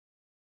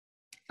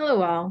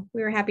Hello all,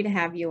 we are happy to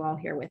have you all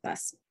here with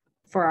us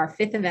for our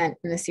fifth event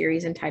in the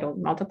series entitled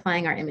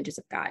Multiplying Our Images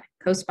of God,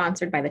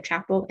 co-sponsored by the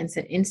Chapel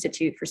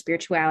Institute for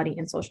Spirituality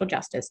and Social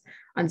Justice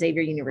on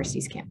Xavier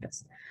University's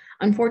campus.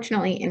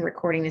 Unfortunately, in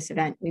recording this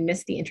event, we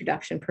missed the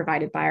introduction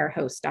provided by our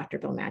host, Dr.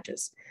 Bill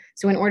Madges.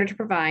 So in order to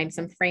provide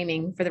some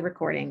framing for the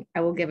recording, I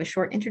will give a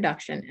short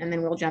introduction and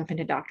then we'll jump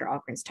into Dr.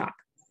 Ahlgren's talk.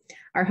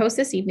 Our host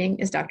this evening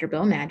is Dr.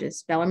 Bill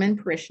Madges, Bellarmine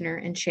parishioner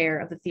and chair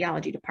of the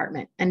theology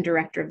department and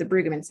director of the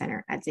Brueggemann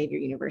Center at Xavier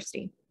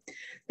University.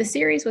 The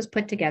series was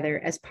put together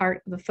as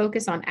part of a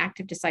focus on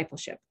active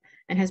discipleship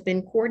and has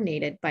been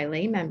coordinated by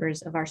lay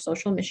members of our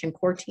social mission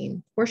core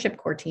team, worship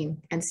core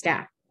team, and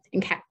staff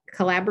in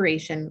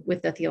collaboration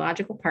with the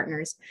theological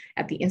partners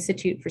at the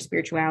Institute for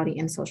Spirituality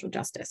and Social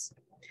Justice.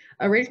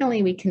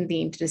 Originally, we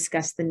convened to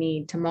discuss the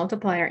need to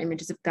multiply our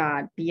images of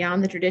God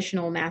beyond the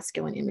traditional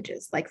masculine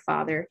images like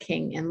Father,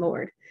 King, and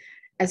Lord,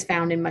 as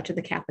found in much of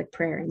the Catholic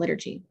prayer and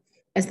liturgy.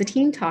 As the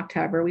team talked,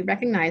 however, we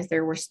recognized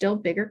there were still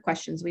bigger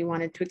questions we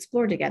wanted to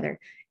explore together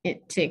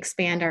to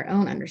expand our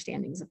own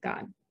understandings of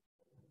God.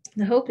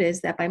 The hope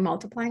is that by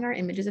multiplying our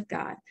images of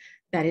God,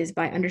 that is,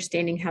 by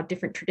understanding how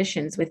different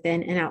traditions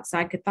within and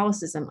outside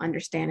Catholicism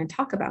understand and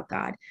talk about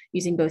God,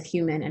 using both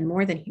human and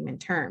more than human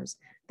terms,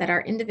 that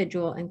our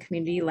individual and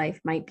community life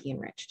might be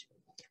enriched.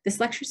 This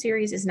lecture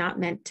series is not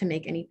meant to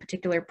make any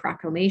particular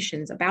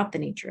proclamations about the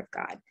nature of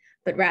God,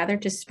 but rather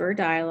to spur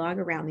dialogue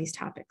around these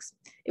topics.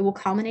 It will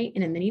culminate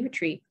in a mini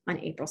retreat on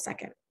April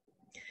 2nd.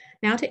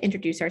 Now to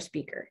introduce our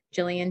speaker,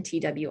 Gillian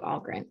T.W.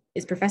 Ahlgren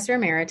is Professor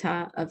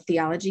Emerita of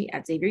Theology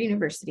at Xavier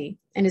University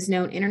and is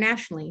known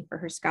internationally for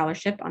her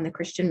scholarship on the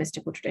Christian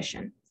mystical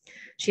tradition.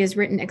 She has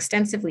written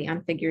extensively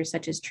on figures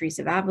such as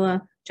Teresa of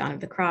Avila, John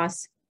of the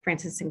Cross,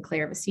 Francis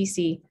Sinclair of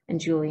Assisi, and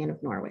Julian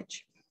of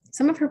Norwich.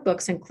 Some of her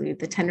books include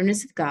The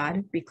Tenderness of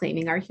God,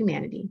 Reclaiming Our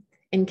Humanity,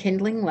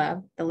 Enkindling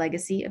Love, The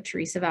Legacy of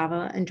Teresa of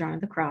Avila and John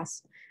of the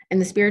Cross, and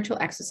The Spiritual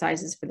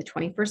Exercises for the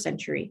 21st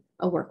Century,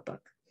 a workbook.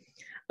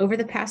 Over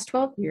the past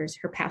 12 years,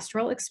 her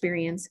pastoral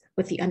experience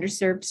with the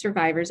underserved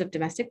survivors of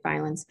domestic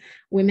violence,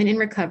 women in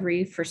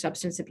recovery for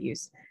substance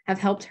abuse, have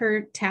helped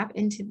her tap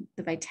into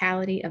the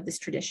vitality of this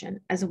tradition,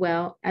 as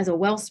well as a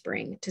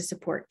wellspring to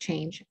support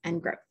change and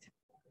growth.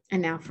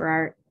 And now for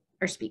our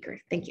speaker.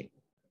 Thank you.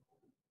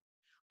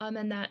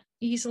 And that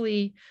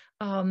easily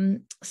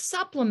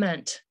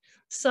supplement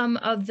some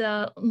of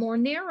the more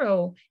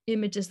narrow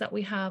images that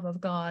we have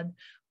of God.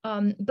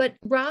 But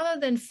rather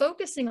than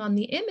focusing on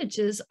the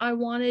images, I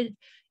wanted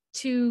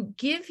to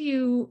give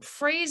you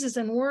phrases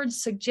and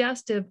words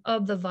suggestive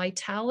of the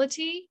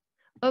vitality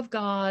of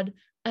God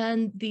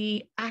and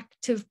the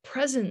active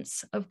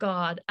presence of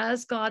God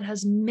as God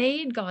has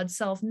made God's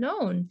self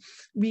known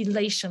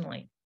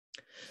relationally.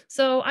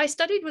 So I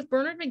studied with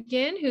Bernard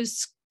McGinn,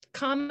 who's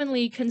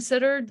commonly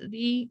considered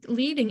the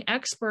leading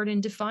expert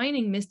in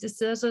defining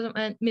mysticism.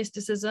 And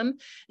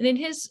in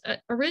his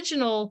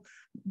original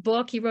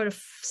book, he wrote a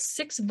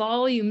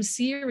 6-volume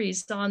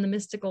series on the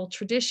mystical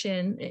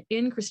tradition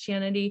in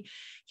Christianity.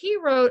 He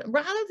wrote,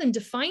 rather than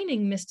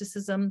defining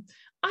mysticism,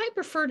 I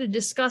prefer to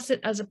discuss it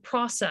as a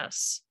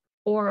process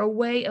or a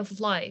way of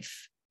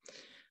life.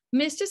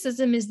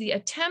 Mysticism is the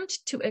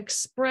attempt to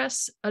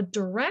express a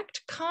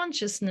direct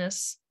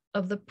consciousness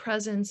of the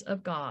presence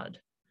of God.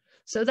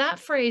 So that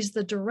phrase,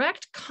 the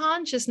direct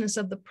consciousness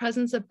of the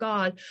presence of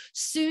God,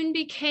 soon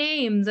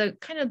became the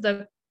kind of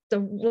the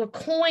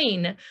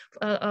coin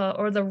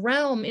or the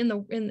realm in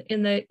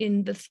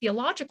the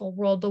theological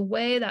world, the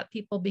way that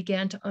people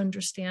began to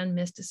understand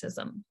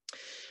mysticism.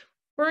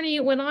 Bernie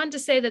went on to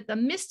say that the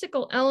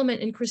mystical element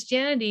in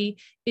Christianity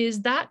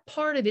is that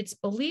part of its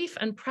belief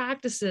and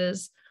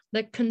practices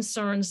that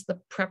concerns the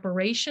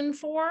preparation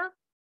for,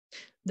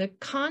 the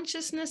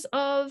consciousness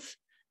of,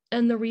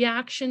 and the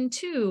reaction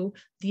to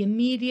the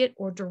immediate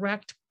or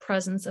direct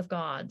presence of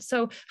God.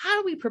 So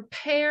how do we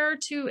prepare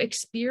to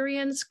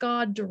experience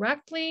God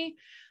directly?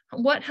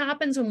 What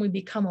happens when we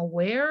become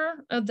aware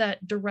of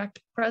that direct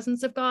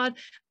presence of God?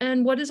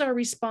 And what is our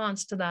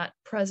response to that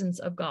presence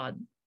of God?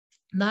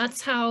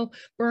 That's how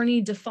Bernie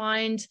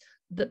defined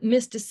the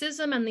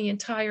mysticism and the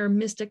entire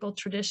mystical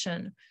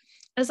tradition.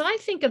 As I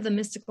think of the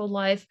mystical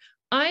life,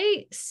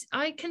 I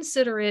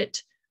consider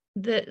it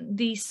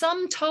the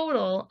sum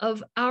total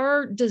of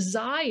our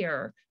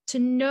desire to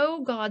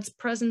know God's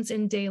presence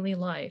in daily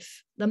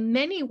life, the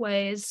many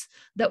ways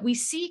that we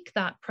seek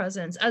that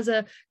presence as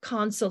a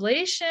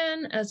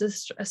consolation, as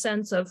a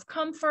sense of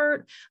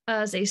comfort,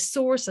 as a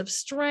source of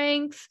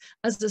strength,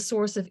 as a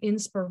source of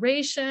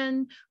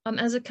inspiration,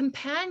 as a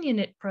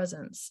companionate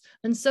presence.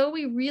 And so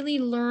we really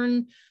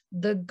learn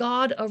the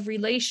God of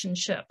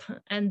relationship,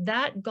 and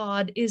that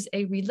God is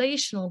a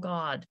relational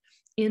God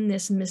in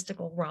this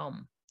mystical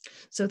realm.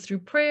 So through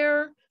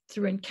prayer,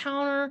 through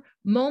encounter,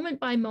 moment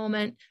by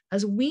moment,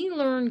 as we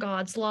learn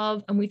God's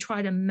love and we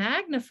try to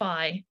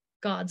magnify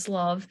God's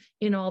love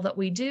in all that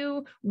we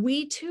do,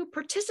 we too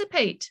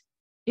participate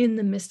in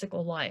the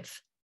mystical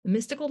life. The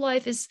mystical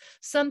life is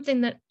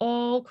something that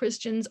all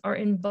Christians are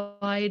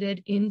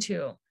invited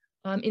into.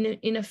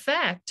 In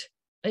effect,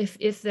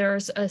 if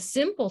there's a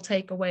simple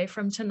takeaway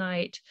from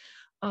tonight,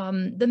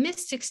 the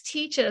mystics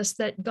teach us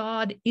that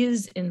God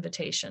is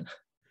invitation,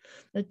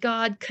 that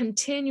God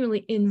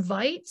continually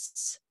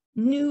invites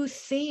new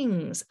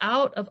things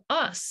out of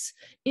us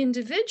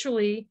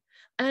individually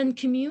and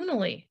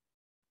communally.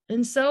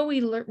 And so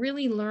we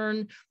really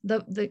learn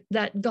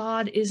that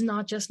God is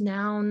not just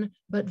noun,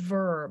 but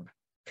verb,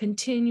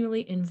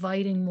 continually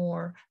inviting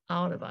more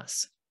out of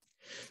us.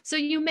 So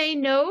you may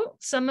know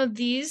some of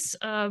these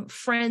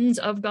friends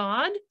of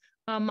God.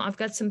 I've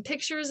got some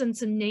pictures and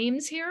some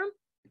names here.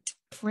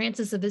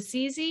 Francis of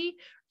Assisi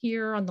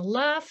here on the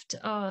left,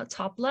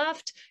 top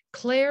left,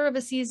 Clare of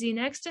Assisi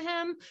next to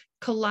him.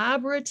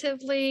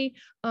 Collaboratively,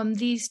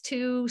 these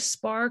two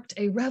sparked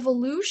a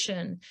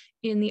revolution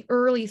in the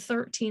early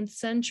 13th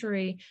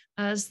century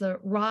as the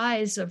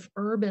rise of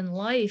urban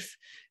life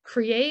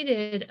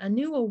created a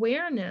new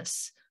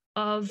awareness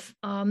of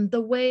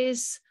the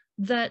ways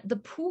that the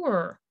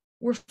poor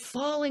were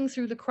falling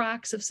through the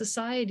cracks of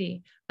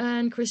society,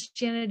 and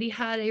Christianity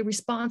had a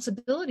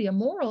responsibility, a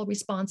moral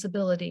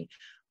responsibility,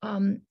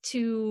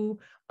 to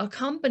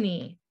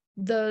accompany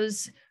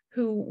those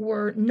who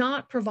were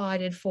not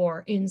provided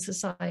for in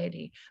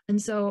society.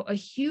 And so a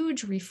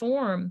huge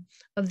reform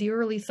of the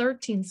early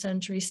 13th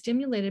century,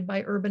 stimulated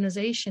by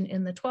urbanization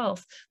in the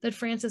 12th, that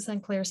Francis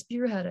and Clare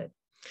spearheaded.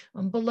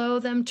 Below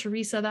them,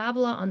 Teresa of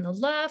Avila on the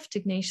left,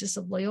 Ignatius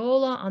of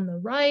Loyola on the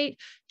right,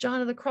 John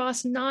of the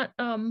Cross not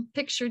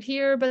pictured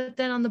here, but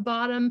then on the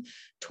bottom,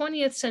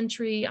 20th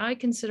century, I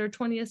consider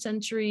 20th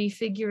century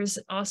figures,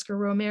 Oscar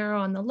Romero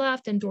on the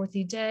left and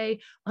Dorothy Day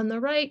on the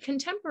right,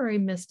 contemporary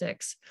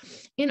mystics.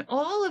 In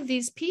all of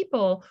these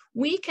people,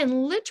 we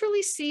can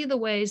literally see the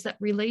ways that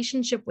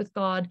relationship with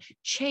God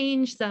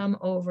changed them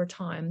over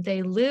time.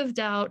 They lived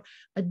out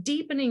a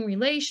deepening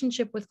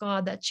relationship with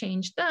God that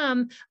changed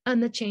them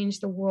and that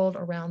changed the world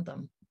around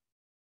them.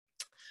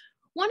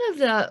 One of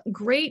the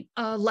great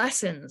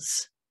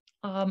lessons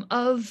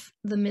of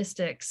the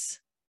mystics,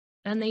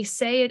 and they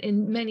say it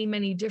in many,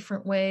 many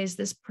different ways.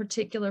 This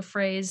particular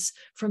phrase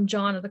from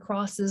John of the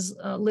Cross's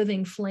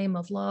living flame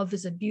of love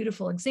is a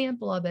beautiful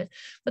example of it.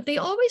 But they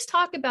always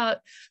talk about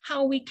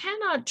how we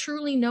cannot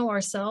truly know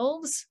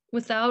ourselves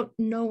without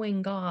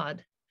knowing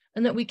God,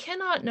 and that we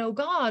cannot know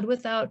God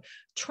without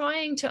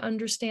trying to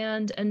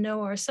understand and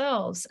know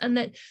ourselves.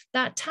 And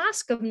that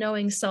task of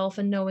knowing self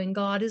and knowing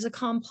God is a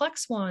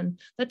complex one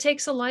that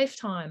takes a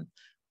lifetime.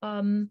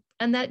 And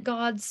that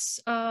God's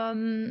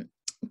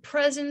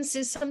presence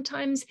is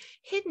sometimes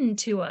hidden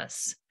to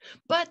us,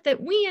 but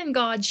that we and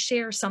God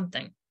share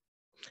something.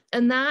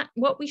 And that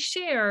what we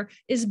share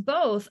is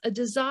both a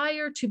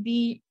desire to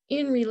be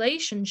in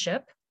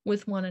relationship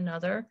with one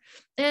another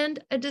and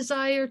a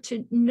desire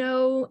to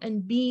know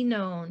and be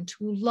known, to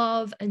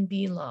love and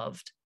be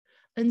loved.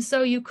 And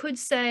so you could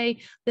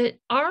say that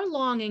our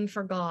longing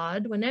for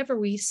God, whenever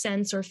we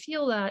sense or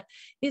feel that,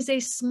 is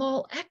a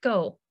small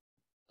echo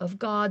of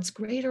God's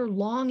greater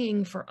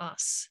longing for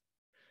us.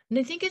 And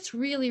I think it's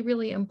really,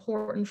 really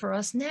important for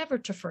us never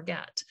to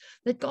forget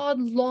that God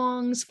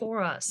longs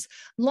for us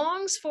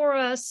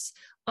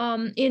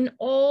in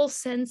all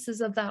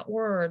senses of that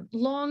word,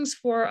 longs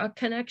for a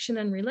connection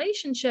and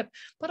relationship,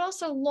 but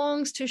also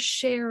longs to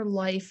share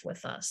life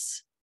with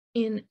us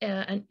in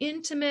an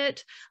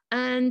intimate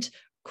and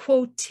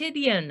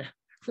quotidian,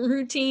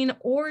 routine,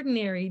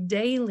 ordinary,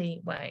 daily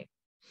way.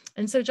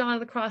 And so John of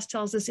the Cross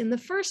tells us, in the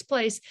first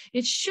place,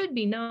 it should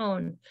be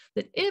known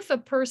that if a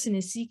person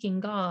is seeking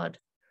God,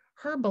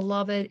 her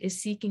beloved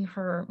is seeking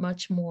her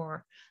much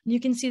more. And you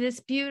can see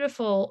this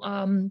beautiful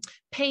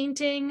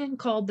painting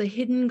called The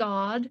Hidden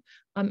God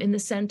in the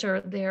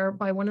center there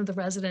by one of the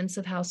residents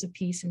of House of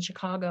Peace in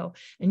Chicago.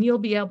 And you'll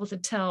be able to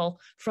tell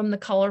from the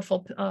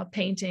colorful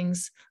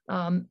paintings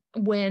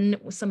when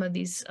some of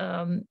these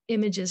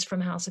images from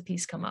House of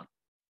Peace come up.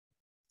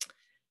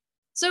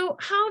 So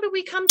how do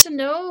we come to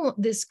know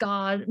this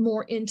God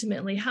more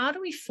intimately? How do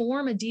we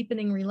form a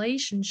deepening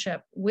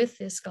relationship with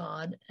this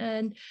God?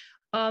 And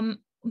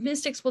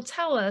mystics will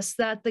tell us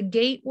that the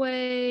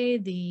gateway,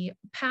 the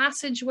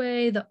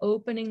passageway, the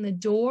opening, the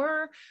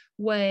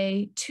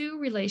doorway to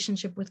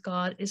relationship with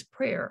God is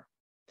prayer.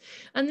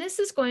 And this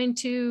is going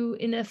to,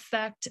 in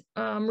effect,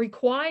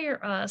 require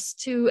us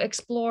to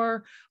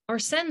explore our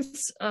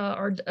sense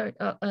or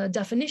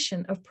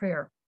definition of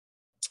prayer.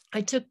 I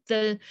took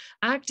the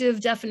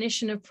active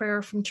definition of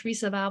prayer from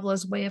Teresa of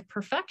Avila's Way of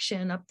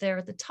Perfection up there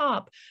at the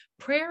top.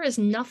 Prayer is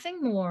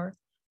nothing more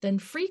than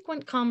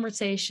frequent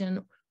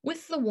conversation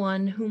with the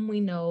one whom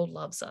we know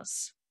loves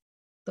us.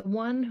 The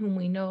one whom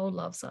we know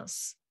loves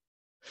us.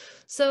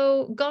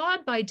 So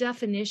God, by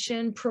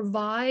definition,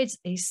 provides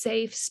a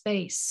safe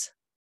space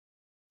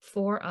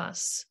for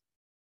us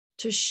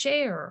to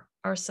share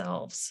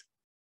ourselves.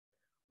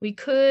 We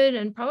could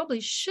and probably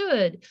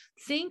should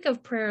think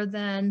of prayer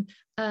then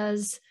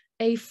as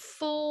a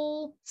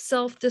full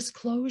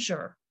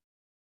self-disclosure,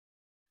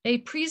 a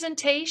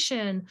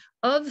presentation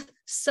of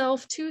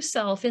self to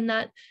self in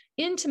that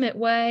intimate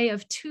way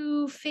of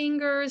two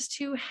fingers,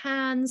 two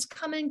hands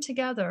coming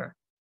together.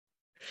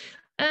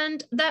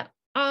 And that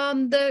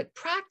the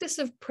practice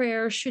of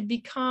prayer should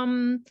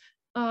become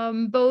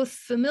both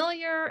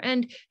familiar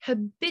and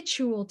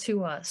habitual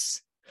to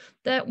us,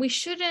 that we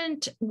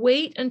shouldn't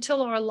wait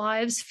until our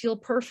lives feel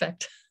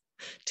perfect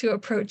to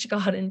approach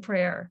God in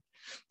prayer,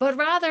 but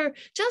rather,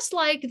 just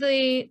like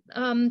the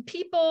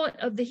people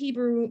of the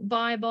Hebrew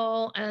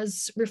Bible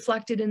as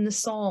reflected in the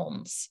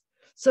Psalms.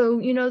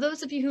 So,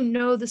 those of you who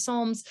know the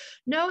Psalms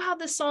know how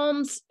the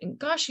Psalms,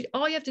 gosh,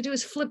 all you have to do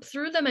is flip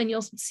through them and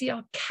you'll see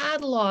a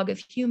catalog of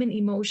human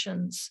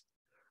emotions,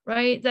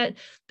 right? That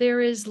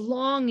there is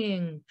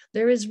longing,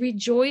 there is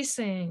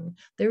rejoicing,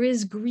 there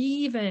is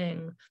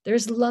grieving,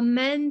 there's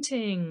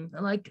lamenting,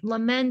 like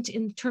lament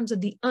in terms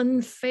of the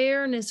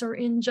unfairness or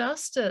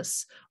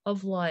injustice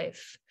of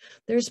life.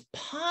 There's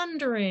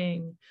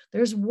pondering,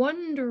 there's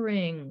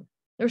wondering.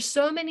 There's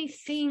so many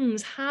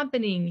things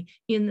happening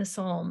in the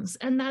Psalms,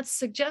 and that's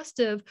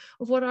suggestive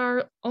of what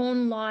our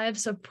own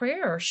lives of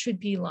prayer should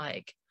be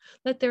like.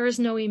 That there is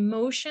no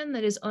emotion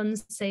that is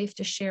unsafe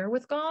to share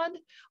with God.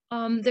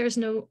 There's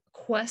no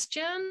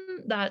question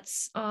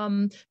that's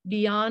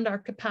beyond our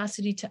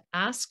capacity to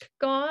ask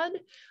God,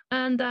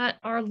 and that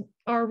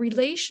our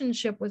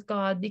relationship with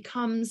God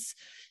becomes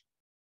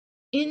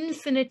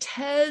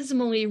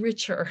infinitesimally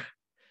richer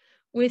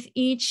with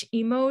each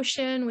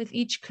emotion, with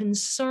each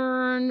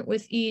concern,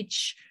 with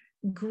each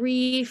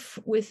grief,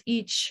 with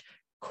each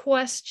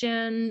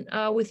question,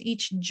 with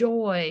each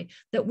joy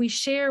that we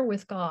share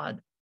with God,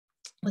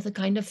 with a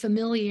kind of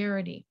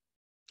familiarity.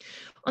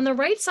 On the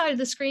right side of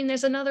the screen,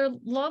 there's another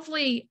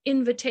lovely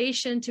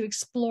invitation to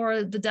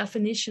explore the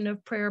definition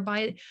of prayer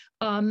by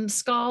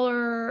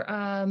scholar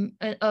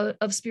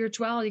of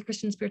spirituality,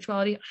 Christian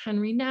spirituality,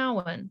 Henry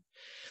Nouwen,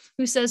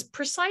 who says,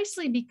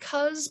 precisely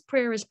because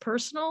prayer is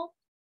personal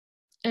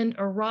and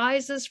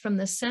arises from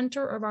the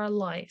center of our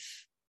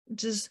life,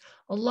 which is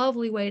a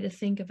lovely way to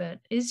think of it.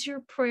 Is your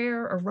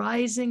prayer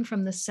arising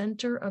from the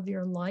center of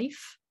your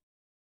life?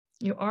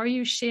 Are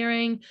you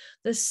sharing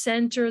the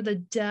center, the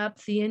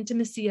depth, the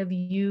intimacy of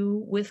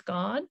you with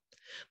God?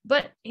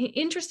 But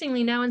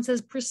interestingly, Nouwen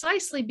says,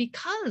 precisely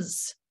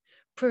because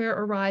prayer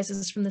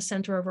arises from the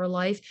center of our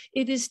life,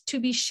 it is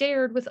to be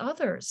shared with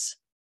others,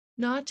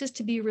 not just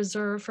to be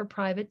reserved for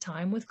private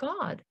time with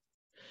God.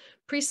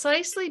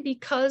 Precisely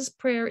because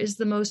prayer is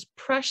the most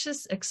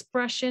precious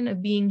expression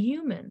of being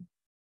human,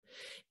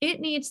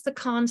 it needs the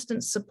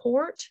constant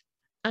support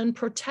and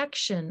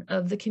protection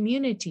of the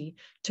community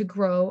to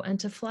grow and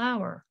to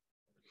flower.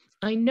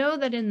 I know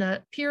that in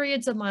the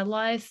periods of my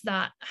life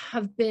that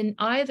have been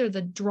either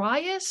the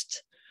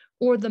driest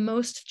or the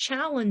most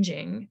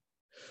challenging,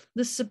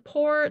 the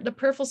support, the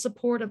prayerful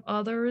support of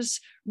others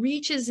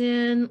reaches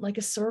in like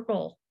a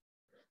circle,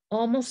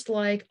 almost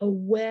like a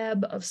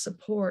web of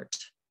support,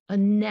 a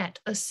net,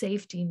 a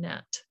safety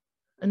net.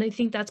 And I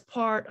think that's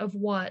part of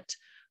what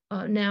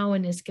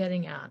Nouwen is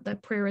getting at,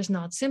 that prayer is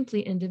not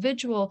simply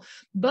individual,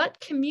 but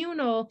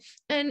communal.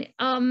 And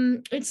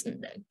it's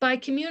by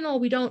communal,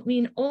 we don't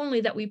mean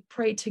only that we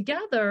pray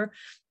together,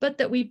 but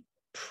that we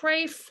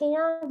pray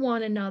for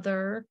one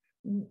another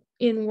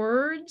in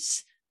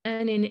words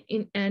and in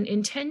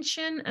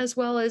intention, as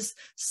well as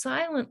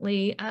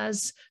silently,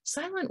 as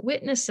silent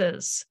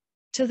witnesses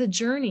to the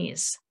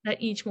journeys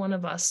that each one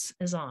of us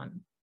is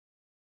on.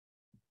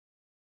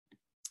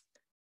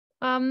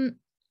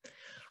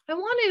 I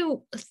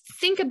want to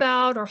think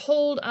about or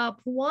hold up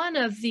one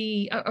of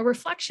a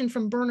reflection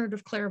from Bernard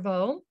of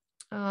Clairvaux,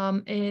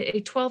 an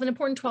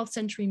important 12th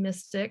century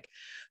mystic,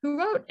 who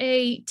wrote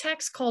a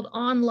text called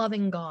On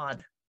Loving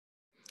God.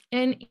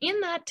 And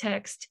in that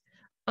text,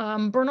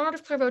 Bernard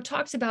of Clairvaux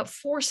talks about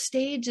 4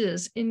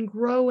 stages in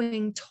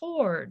growing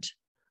toward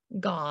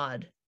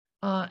God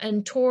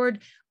and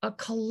toward a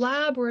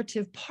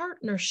collaborative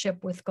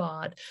partnership with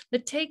God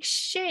that takes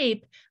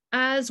shape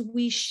as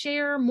we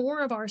share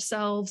more of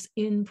ourselves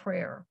in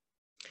prayer.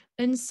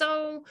 And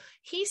so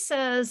he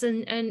says,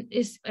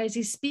 as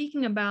he's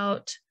speaking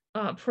about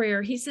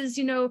prayer, he says,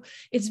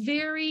 it's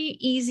very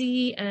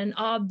easy and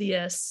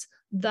obvious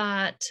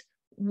that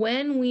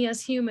when we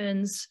as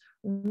humans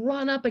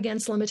run up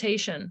against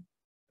limitation,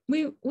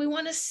 we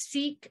want to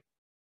seek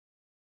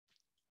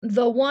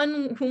the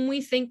one whom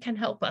we think can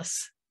help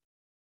us.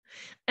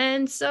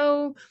 And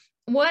so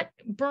what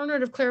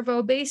Bernard of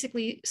Clairvaux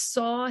basically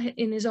saw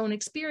in his own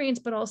experience,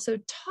 but also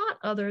taught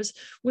others,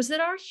 was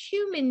that our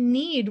human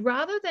need,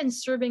 rather than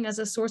serving as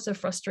a source of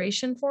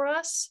frustration for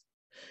us,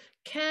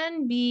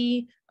 can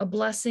be a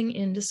blessing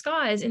in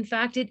disguise. In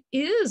fact, it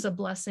is a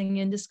blessing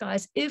in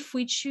disguise if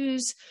we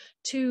choose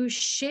to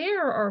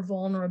share our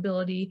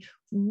vulnerability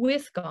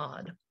with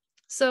God.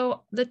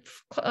 So the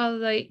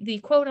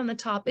quote on the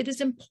top, it is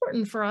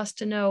important for us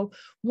to know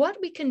what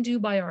we can do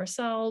by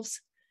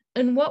ourselves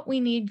and what we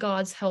need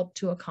God's help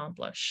to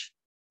accomplish.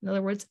 In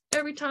other words,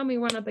 every time we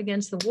run up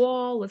against the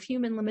wall of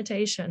human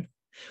limitation,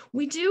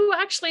 we do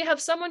actually have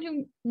someone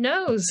who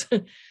knows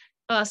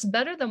us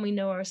better than we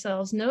know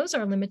ourselves, knows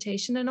our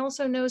limitation, and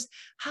also knows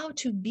how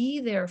to be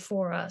there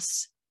for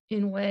us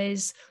in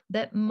ways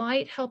that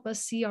might help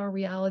us see our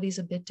realities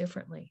a bit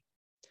differently.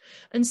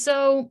 And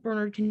so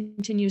Bernard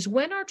continues,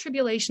 when our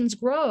tribulations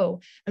grow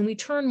and we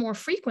turn more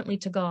frequently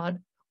to God,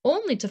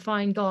 only to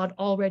find God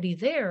already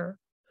there,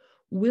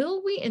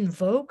 will we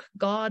invoke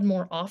God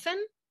more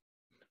often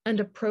and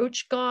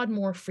approach God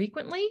more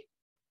frequently?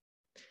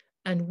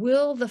 And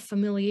will the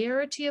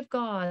familiarity of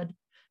God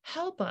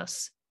help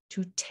us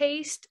to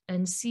taste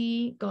and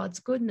see God's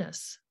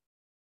goodness?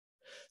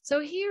 So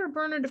here,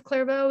 Bernard of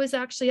Clairvaux is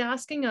actually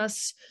asking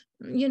us,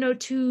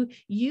 to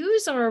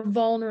use our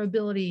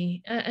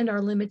vulnerability and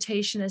our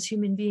limitation as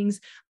human beings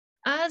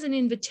as an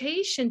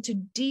invitation to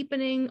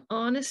deepening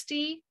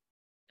honesty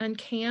and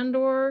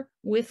candor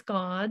with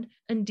God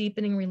and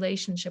deepening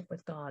relationship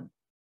with God.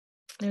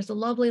 There's a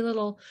lovely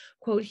little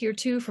quote here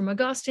too from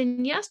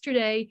Augustine.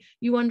 Yesterday,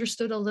 you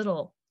understood a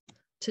little.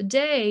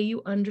 Today,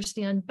 you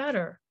understand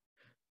better.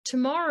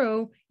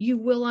 Tomorrow, you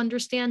will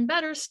understand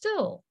better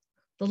still.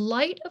 The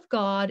light of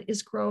God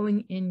is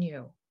growing in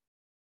you.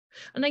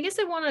 And I guess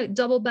I want to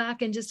double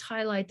back and just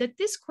highlight that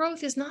this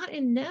growth is not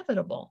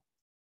inevitable.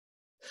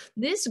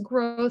 This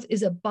growth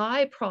is a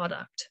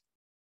byproduct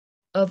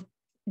of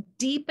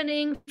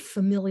deepening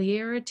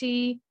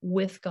familiarity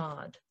with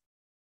God,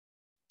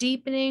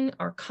 deepening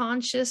our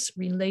conscious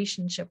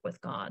relationship with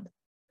God.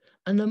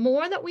 And the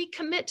more that we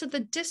commit to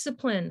the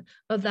discipline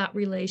of that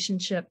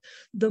relationship,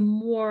 the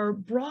more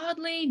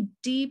broadly,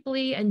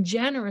 deeply, and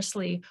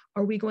generously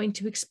are we going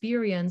to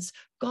experience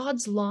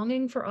God's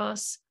longing for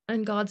us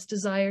and God's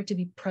desire to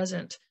be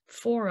present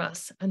for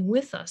us and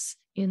with us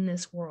in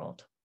this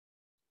world.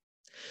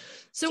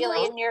 So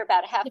Gillian, you're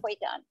about halfway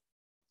done.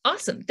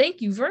 Awesome.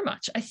 Thank you very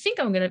much. I think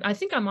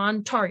I'm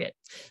on target.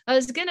 I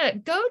was gonna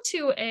go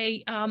to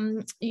a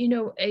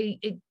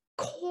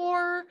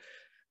core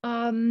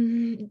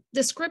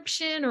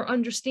description or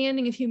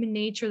understanding of human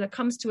nature that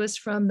comes to us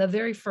from the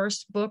very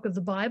first book of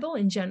the Bible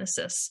in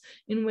Genesis,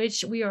 in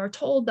which we are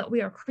told that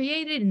we are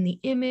created in the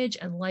image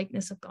and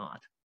likeness of God.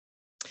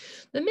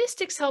 The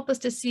mystics help us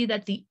to see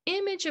that the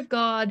image of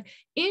God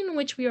in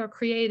which we are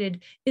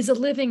created is a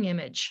living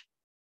image.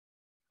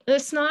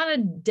 It's not a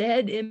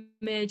dead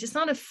image. It's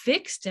not a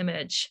fixed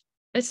image.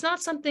 It's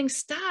not something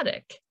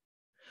static.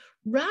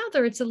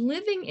 Rather, it's a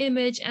living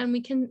image, and we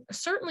can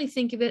certainly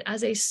think of it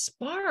as a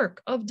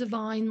spark of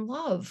divine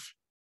love.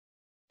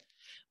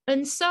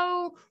 And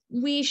so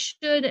we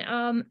should,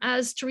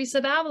 as Teresa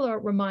of Avila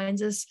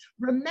reminds us,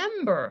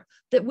 remember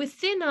that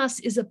within us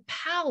is a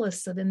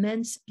palace of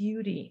immense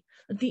beauty.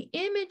 The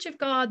image of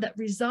God that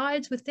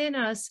resides within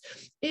us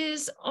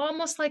is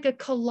almost like a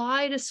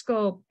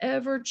kaleidoscope,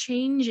 ever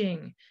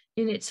changing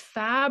in its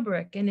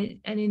fabric and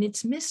in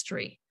its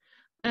mystery,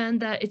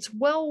 and that it's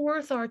well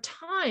worth our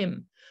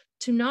time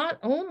to not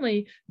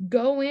only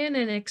go in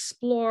and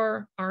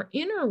explore our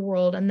inner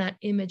world and that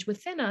image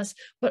within us,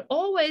 but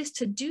always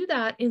to do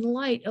that in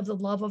light of the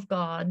love of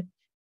God,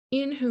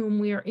 in whom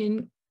we are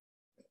in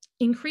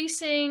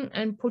increasing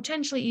and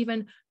potentially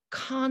even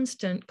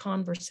constant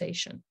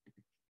conversation.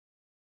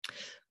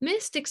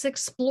 Mystics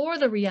explore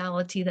the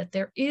reality that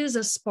there is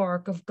a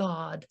spark of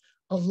God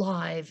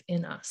alive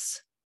in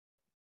us.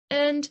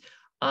 And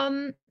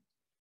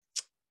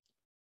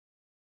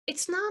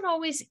it's not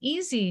always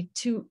easy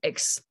to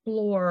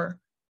explore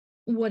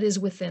what is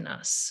within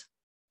us.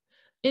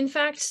 In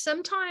fact,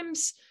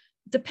 sometimes,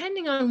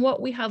 depending on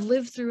what we have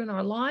lived through in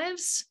our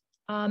lives,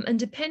 and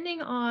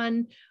depending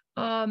on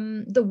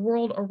the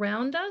world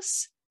around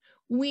us,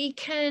 we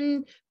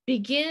can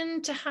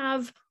begin to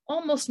have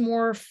almost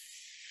more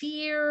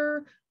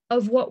fear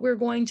of what we're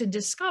going to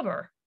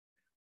discover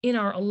in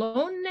our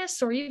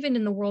aloneness or even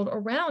in the world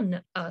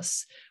around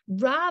us,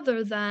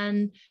 rather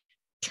than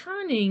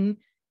turning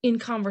in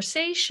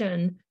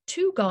conversation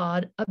to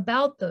God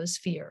about those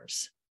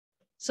fears.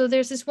 So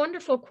there's this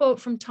wonderful quote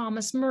from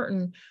Thomas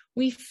Merton: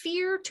 "We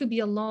fear to be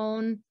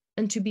alone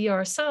and to be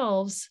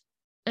ourselves,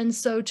 and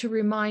so to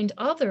remind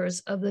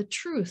others of the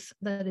truth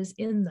that is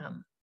in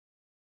them."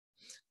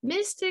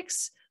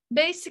 Mystics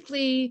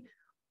basically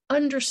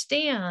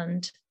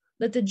understand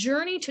that the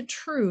journey to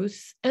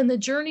truth and the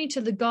journey to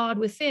the God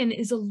within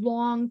is a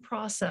long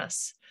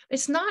process.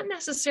 It's not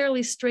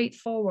necessarily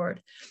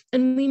straightforward,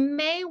 and we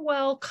may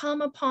well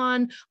come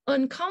upon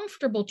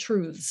uncomfortable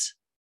truths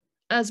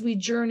as we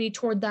journey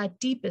toward that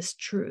deepest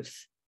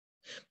truth.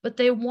 But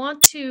they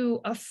want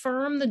to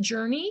affirm the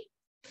journey,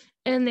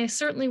 and they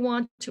certainly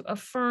want to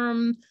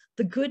affirm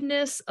the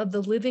goodness of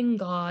the living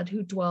God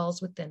who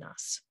dwells within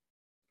us.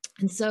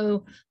 And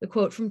so the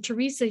quote from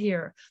Teresa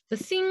here: "The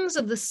things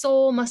of the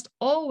soul must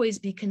always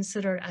be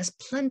considered as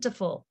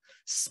plentiful,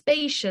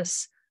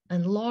 spacious,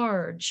 and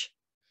large.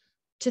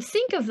 To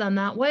think of them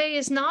that way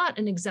is not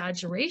an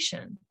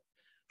exaggeration,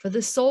 for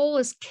the soul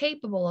is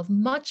capable of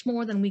much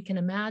more than we can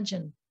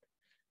imagine,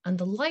 and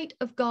the light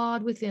of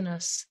God within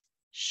us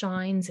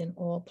shines in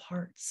all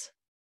parts."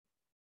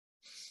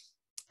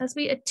 As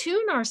we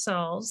attune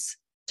ourselves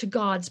to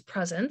God's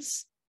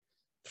presence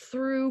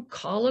through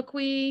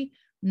colloquy,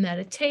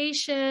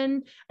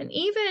 meditation, and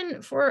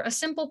even for a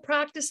simple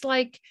practice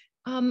like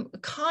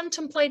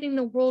contemplating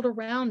the world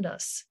around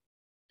us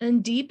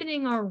and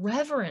deepening our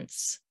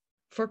reverence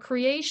for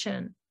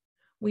creation,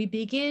 we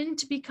begin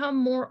to become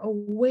more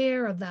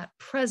aware of that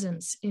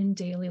presence in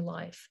daily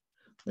life.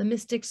 The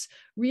mystics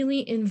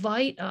really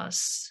invite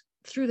us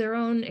through their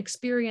own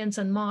experience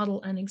and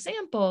model and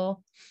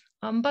example,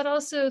 but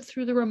also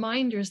through the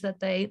reminders that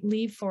they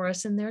leave for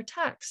us in their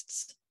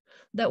texts,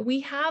 that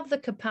we have the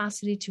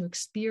capacity to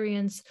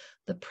experience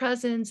the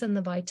presence and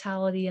the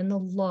vitality and the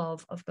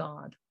love of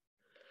God.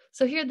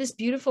 So here, this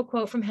beautiful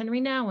quote from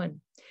Henry Nouwen: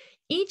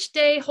 "Each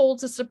day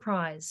holds a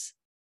surprise,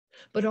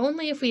 but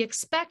only if we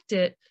expect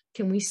it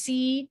can we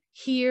see,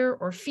 hear,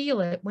 or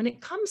feel it when it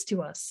comes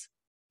to us.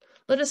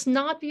 Let us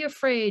not be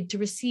afraid to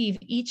receive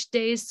each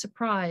day's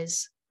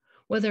surprise,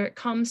 whether it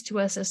comes to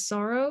us as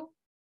sorrow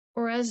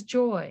or as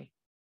joy.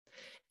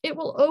 It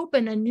will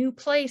open a new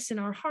place in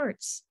our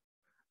hearts,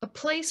 a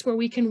place where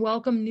we can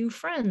welcome new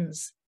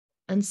friends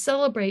and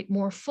celebrate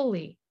more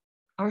fully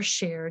our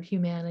shared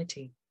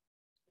humanity."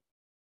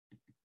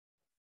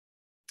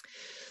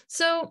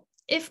 So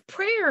if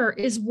prayer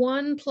is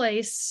one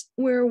place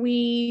where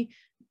we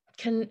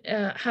can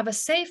have a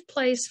safe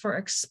place for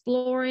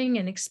exploring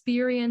and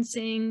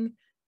experiencing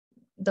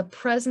the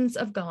presence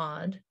of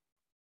God,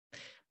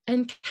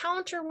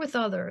 encounter with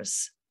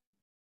others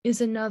is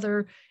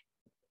another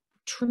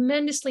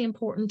tremendously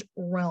important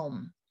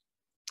realm.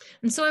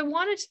 And so I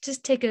wanted to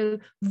just take a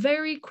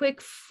very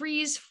quick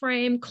freeze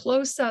frame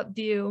close-up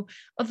view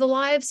of the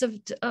lives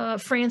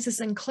of Francis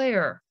and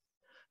Clare,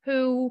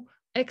 who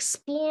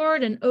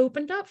explored and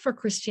opened up for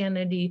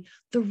Christianity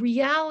the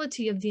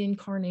reality of the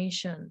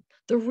incarnation,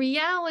 the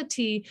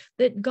reality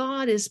that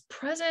God is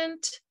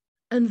present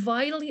and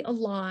vitally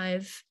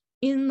alive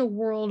in the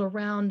world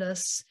around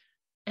us,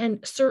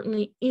 and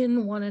certainly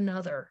in one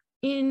another,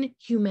 in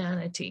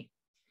humanity.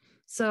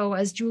 So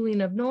as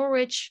Julian of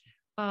Norwich,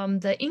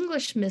 the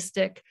English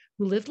mystic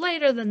who lived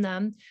later than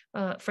them,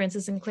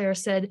 Francis and Clare,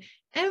 said,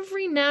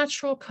 "Every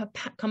natural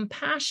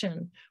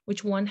compassion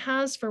which one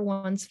has for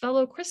one's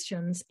fellow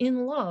Christians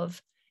in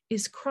love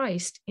is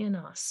Christ in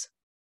us."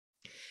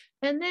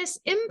 And this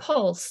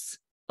impulse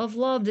of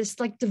love, this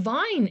like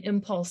divine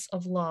impulse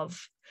of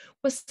love,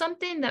 was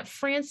something that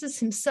Francis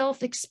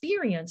himself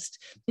experienced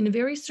in a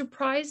very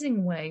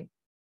surprising way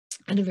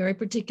at a very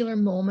particular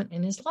moment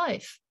in his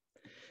life.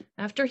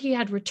 After he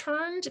had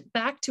returned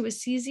back to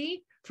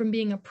Assisi from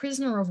being a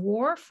prisoner of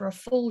war for a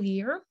full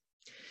year,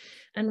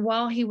 and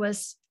while he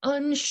was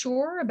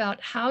unsure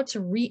about how to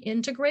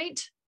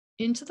reintegrate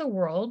into the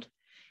world,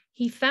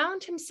 he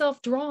found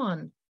himself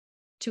drawn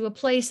to a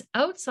place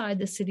outside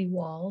the city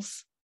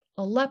walls,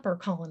 a leper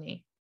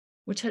colony,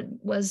 which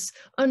was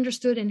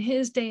understood in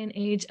his day and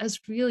age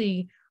as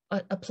really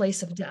a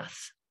place of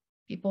death.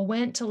 People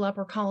went to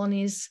leper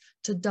colonies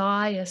to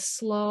die a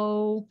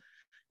slow,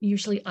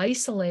 usually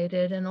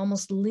isolated and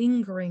almost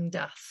lingering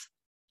death.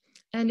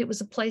 And it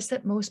was a place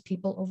that most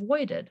people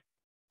avoided.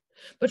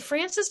 But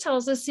Francis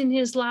tells us in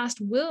his last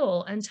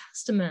will and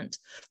testament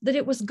that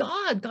it was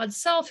God's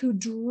self, who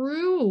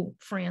drew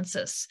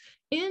Francis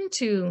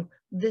into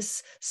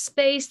this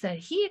space that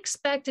he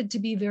expected to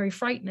be very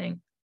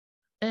frightening.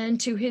 And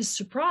to his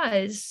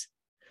surprise,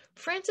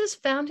 Francis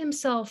found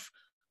himself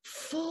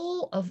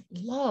full of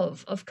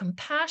love, of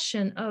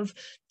compassion, of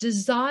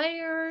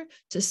desire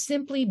to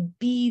simply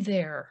be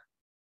there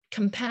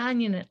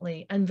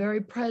companionately and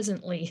very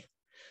presently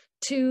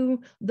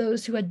to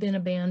those who had been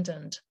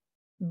abandoned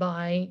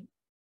by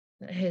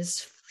his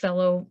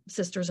fellow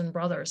sisters and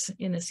brothers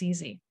in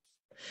Assisi.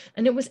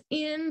 And it was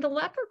in the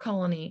leper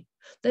colony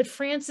that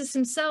Francis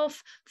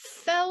himself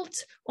felt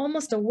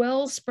almost a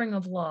wellspring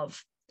of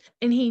love.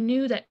 And he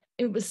knew that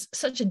it was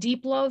such a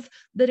deep love,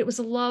 that it was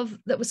a love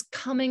that was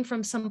coming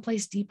from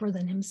someplace deeper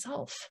than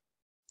himself.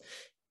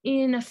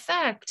 In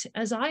effect,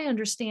 as I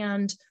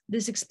understand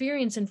this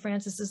experience in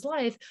Francis's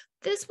life,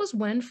 this was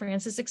when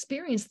Francis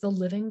experienced the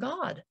living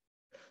God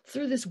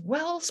through this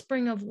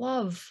wellspring of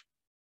love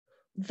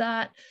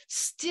that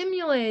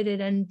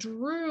stimulated and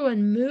drew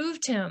and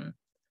moved him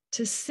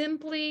to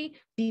simply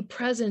be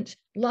present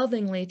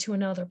lovingly to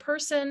another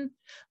person,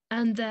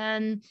 and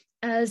then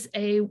as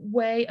a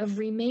way of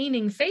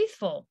remaining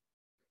faithful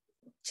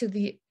to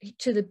the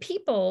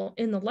people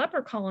in the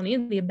leper colony,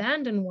 the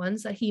abandoned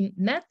ones that he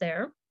met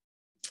there,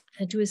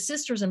 and to his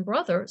sisters and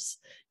brothers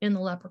in the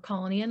leper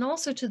colony, and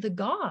also to the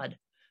God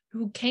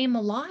who came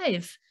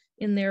alive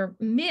in their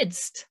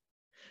midst.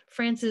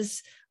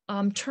 Francis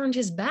turned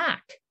his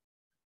back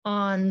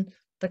on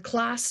the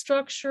class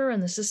structure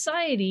and the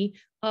society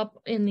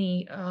up in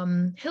the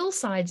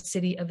hillside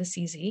city of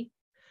Assisi,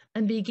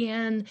 and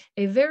began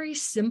a very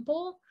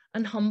simple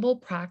and humble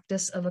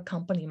practice of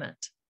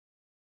accompaniment.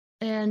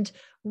 And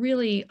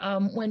really,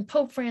 when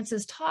Pope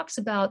Francis talks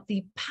about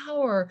the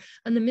power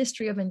and the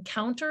mystery of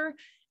encounter,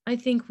 I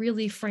think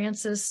really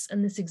Francis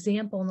and this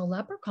example in the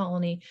leper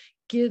colony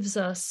gives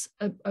us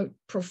a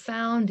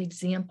profound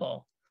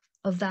example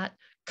of that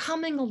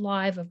coming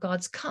alive, of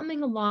God's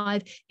coming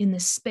alive in the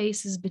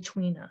spaces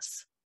between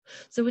us.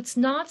 So it's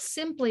not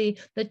simply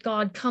that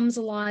God comes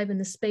alive in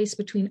the space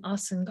between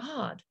us and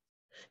God.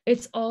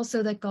 It's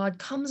also that God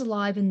comes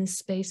alive in the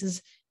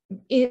spaces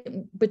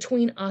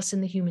between us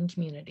and the human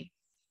community.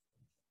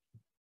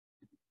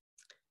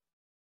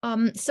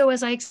 So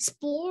as I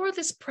explore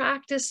this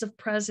practice of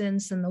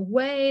presence and the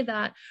way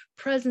that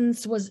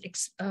presence was,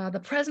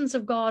 the presence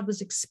of God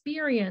was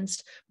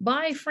experienced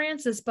by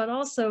Francis, but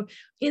also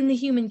in the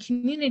human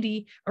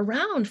community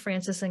around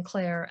Francis and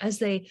Clare as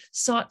they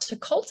sought to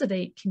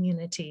cultivate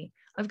community.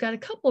 I've got a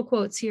couple of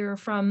quotes here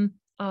from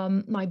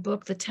my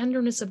book, The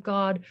Tenderness of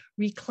God,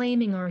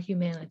 Reclaiming Our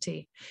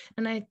Humanity.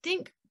 And I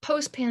think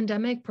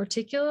post-pandemic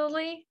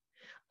particularly,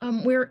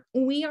 where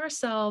we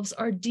ourselves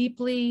are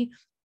deeply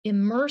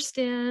immersed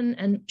in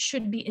and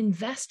should be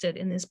invested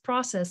in this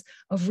process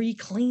of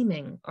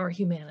reclaiming our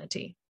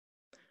humanity,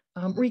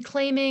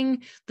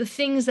 reclaiming the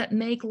things that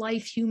make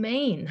life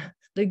humane,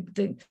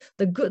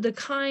 the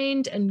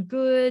kind and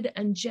good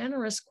and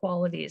generous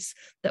qualities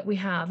that we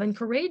have and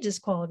courageous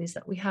qualities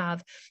that we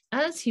have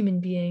as human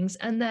beings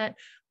and that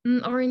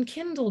are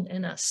enkindled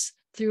in us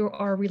through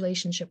our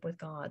relationship with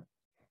God.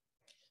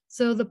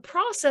 So the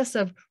process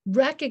of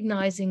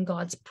recognizing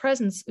God's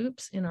presence,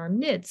 in our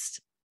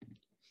midst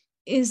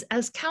is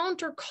as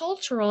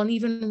countercultural and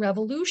even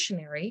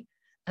revolutionary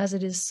as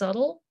it is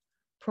subtle,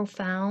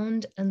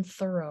 profound, and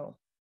thorough.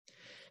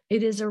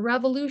 It is a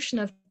revolution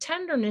of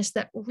tenderness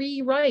that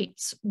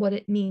rewrites what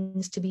it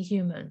means to be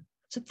human.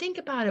 So think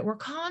about it. We're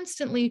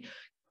constantly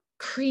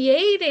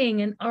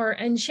creating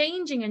and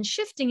changing and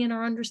shifting in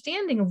our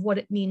understanding of what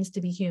it means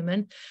to be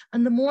human.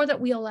 And the more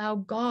that we allow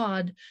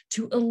God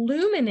to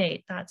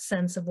illuminate that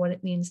sense of what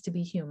it means to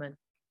be human,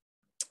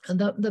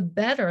 the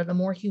better, the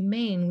more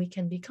humane we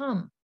can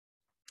become.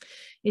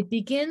 It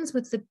begins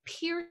with the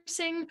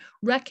piercing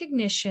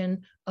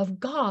recognition of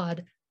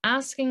God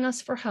asking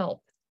us for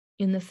help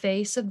in the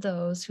face of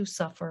those who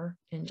suffer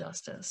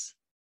injustice.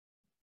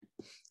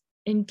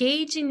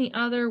 Engaging the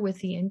other with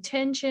the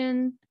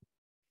intention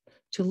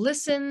to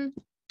listen,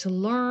 to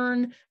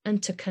learn,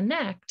 and to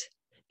connect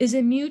is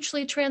a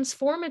mutually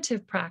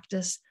transformative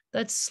practice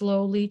that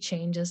slowly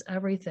changes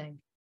everything.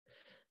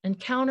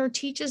 Encounter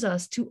teaches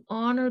us to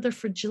honor the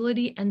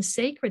fragility and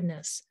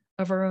sacredness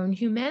of our own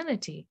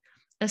humanity,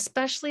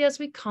 especially as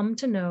we come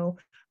to know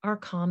our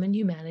common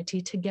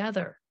humanity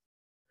together.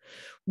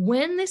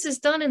 When this is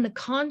done in the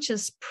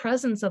conscious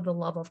presence of the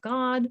love of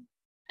God,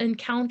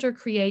 encounter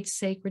creates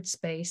sacred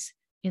space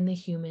in the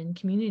human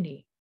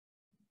community.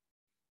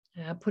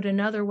 Put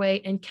another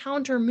way,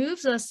 encounter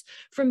moves us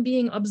from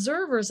being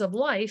observers of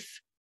life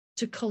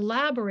to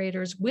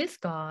collaborators with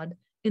God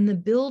in the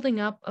building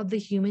up of the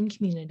human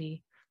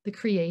community, the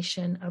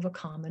creation of a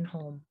common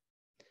home.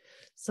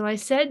 So I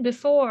said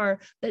before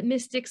that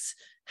mystics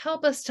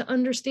help us to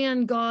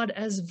understand God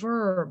as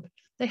verb.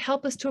 They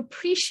help us to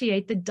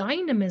appreciate the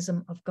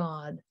dynamism of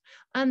God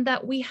and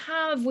that we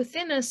have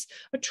within us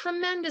a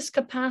tremendous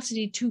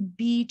capacity to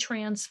be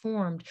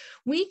transformed.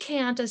 We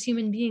can't, as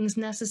human beings,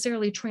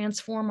 necessarily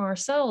transform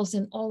ourselves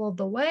in all of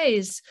the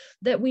ways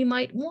that we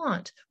might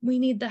want. We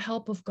need the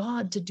help of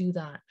God to do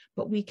that,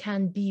 but we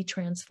can be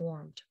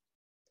transformed.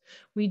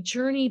 We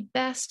journey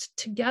best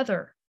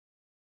together.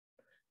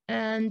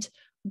 And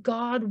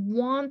God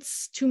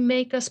wants to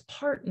make us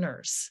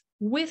partners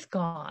with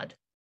God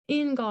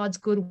in God's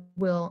good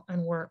will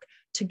and work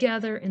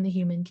together in the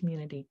human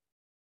community.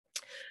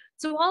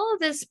 So all of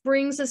this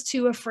brings us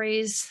to a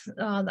phrase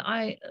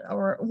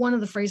one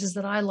of the phrases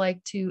that I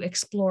like to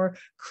explore,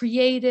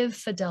 creative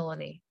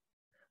fidelity.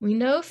 We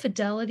know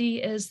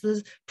fidelity is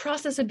the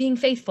process of being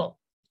faithful,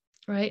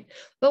 right?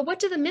 But what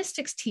do the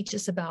mystics teach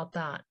us about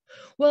that?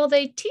 Well,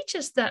 they teach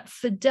us that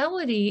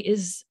fidelity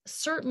is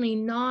certainly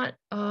not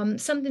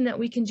something that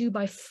we can do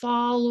by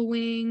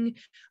following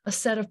a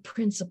set of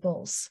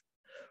principles.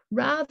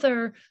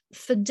 Rather,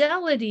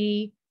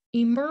 fidelity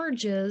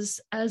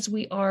emerges as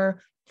we are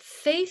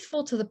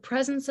faithful to the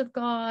presence of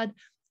God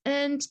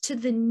and to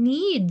the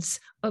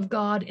needs of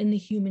God in the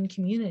human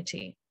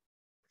community.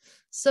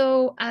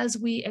 So as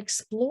we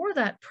explore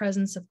that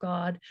presence of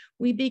God,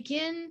 we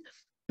begin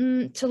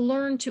to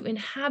learn to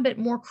inhabit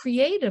more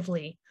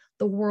creatively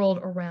the world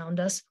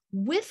around us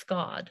with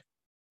God.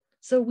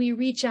 So we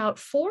reach out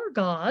for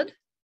God,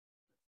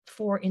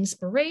 for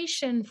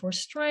inspiration, for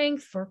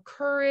strength, for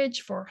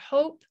courage, for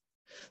hope,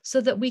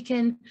 so that we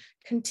can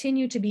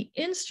continue to be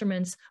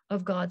instruments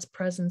of God's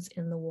presence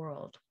in the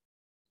world.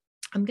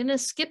 I'm going to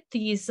skip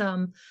these,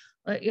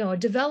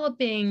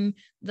 developing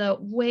the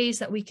ways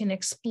that we can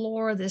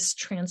explore this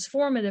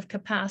transformative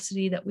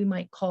capacity that we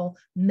might call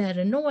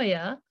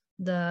metanoia,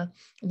 the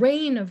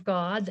reign of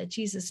God that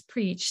Jesus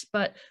preached,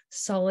 but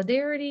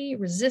solidarity,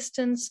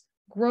 resistance,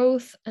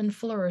 growth, and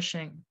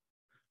flourishing.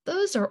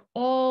 Those are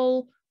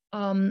all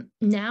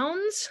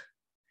nouns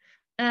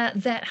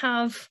that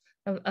have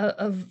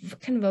a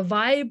kind of a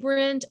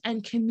vibrant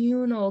and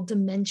communal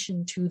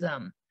dimension to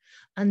them.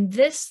 And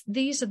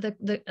these are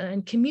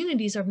the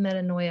communities of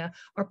metanoia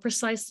are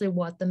precisely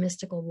what the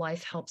mystical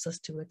life helps us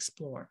to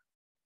explore.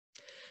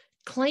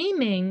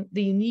 Claiming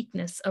the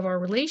uniqueness of our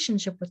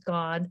relationship with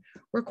God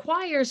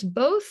requires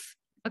both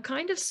a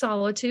kind of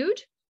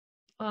solitude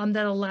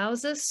that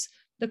allows us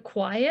the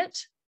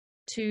quiet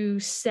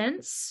to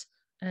sense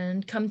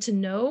and come to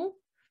know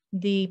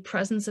the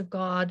presence of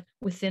God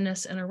within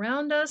us and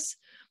around us,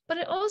 but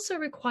it also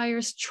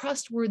requires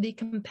trustworthy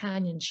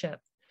companionship,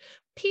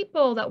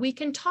 people that we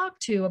can talk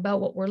to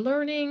about what we're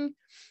learning.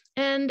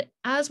 And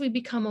as we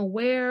become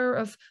aware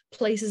of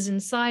places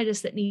inside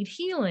us that need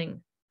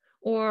healing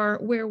or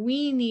where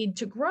we need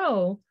to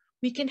grow,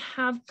 we can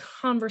have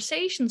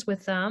conversations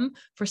with them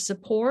for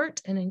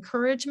support and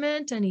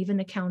encouragement and even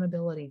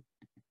accountability.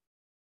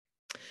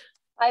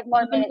 5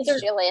 more minutes,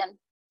 Gillian.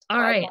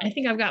 All right, I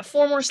think I've got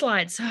 4 more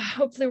slides. So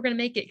hopefully we're going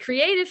to make it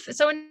creative.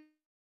 So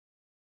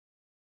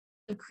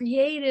the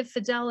creative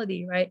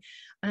fidelity, right,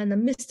 and the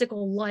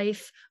mystical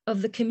life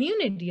of the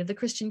community, of the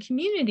Christian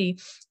community,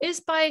 is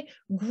by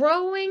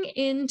growing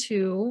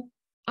into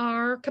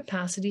our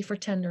capacity for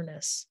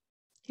tenderness.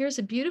 Here's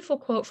a beautiful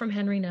quote from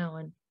Henry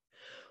Nouwen.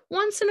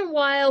 Once in a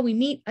while, we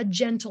meet a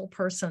gentle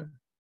person,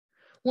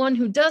 one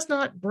who does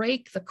not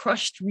break the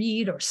crushed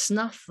reed or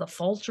snuff the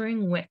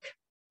faltering wick.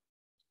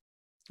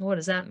 What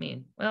does that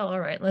mean? Well, all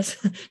right, let's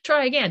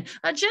try again.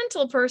 A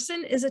gentle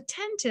person is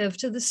attentive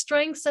to the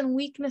strengths and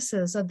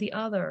weaknesses of the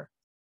other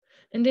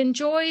and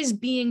enjoys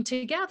being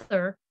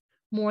together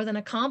more than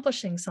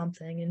accomplishing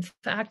something. In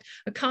fact,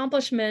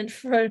 accomplishment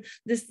for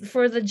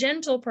the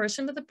gentle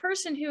person, but the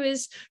person who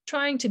is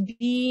trying to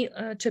be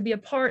a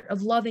part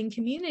of loving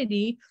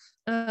community,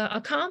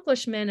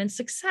 accomplishment and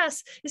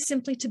success is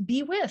simply to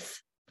be with,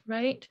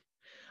 right?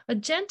 A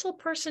gentle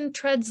person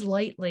treads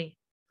lightly,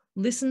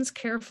 listens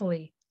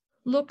carefully,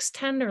 looks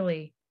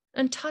tenderly,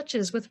 and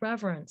touches with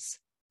reverence.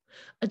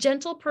 A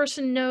gentle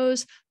person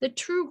knows that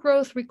true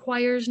growth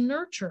requires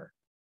nurture,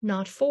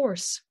 not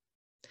force.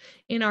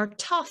 In our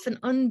tough and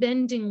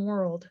unbending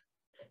world,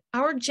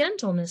 our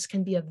gentleness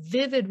can be a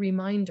vivid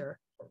reminder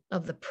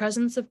of the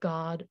presence of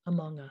God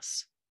among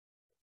us.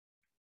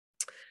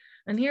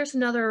 And here's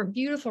another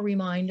beautiful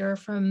reminder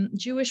from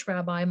Jewish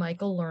Rabbi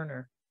Michael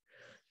Lerner.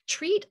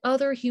 Treat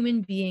other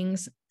human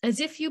beings as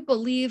if you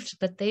believed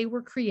that they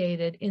were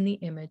created in the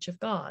image of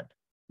God,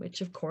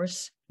 which of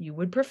course you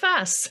would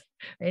profess,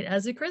 right,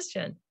 as a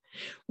Christian.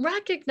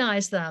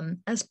 Recognize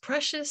them as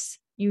precious,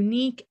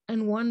 unique,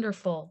 and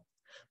wonderful,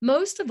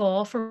 most of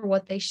all for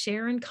what they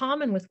share in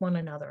common with one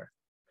another,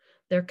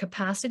 their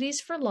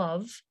capacities for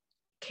love,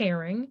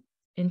 caring,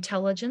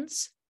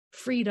 intelligence,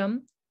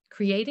 freedom,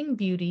 creating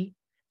beauty,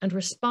 and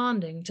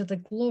responding to the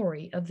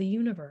glory of the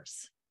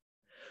universe.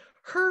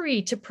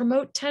 Hurry to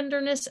promote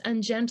tenderness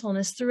and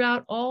gentleness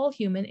throughout all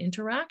human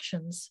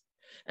interactions,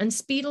 and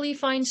speedily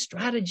find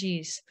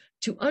strategies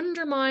to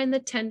undermine the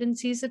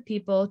tendencies of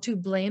people to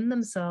blame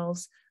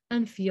themselves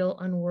and feel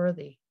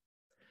unworthy.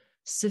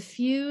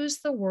 Suffuse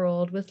the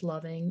world with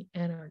loving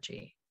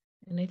energy.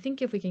 And I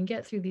think if we can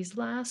get through these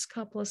last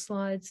couple of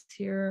slides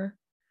here,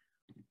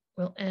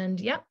 we'll end.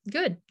 Yeah,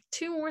 good.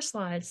 2 more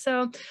slides.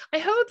 So I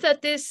hope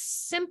that this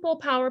simple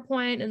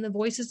PowerPoint and the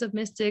Voices of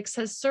Mystics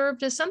has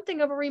served as something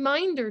of a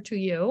reminder to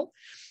you.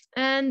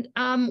 And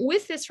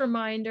with this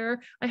reminder,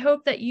 I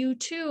hope that you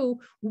too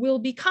will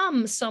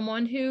become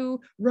someone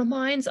who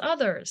reminds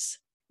others,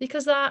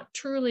 because that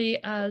truly,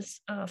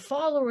 as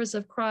followers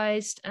of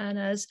Christ and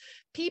as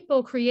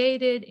people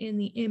created in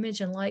the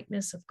image and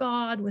likeness of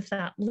God with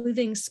that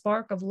living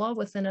spark of love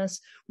within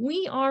us,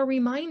 we are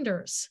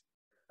reminders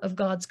of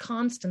God's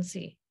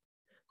constancy,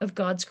 of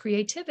God's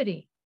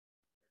creativity,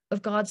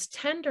 of God's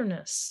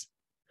tenderness,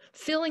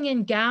 filling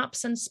in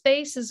gaps and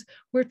spaces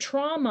where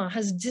trauma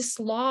has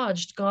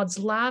dislodged God's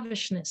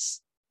lavishness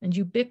and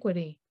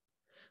ubiquity,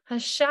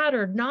 has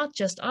shattered not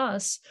just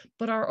us,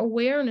 but our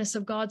awareness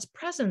of God's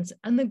presence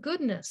and the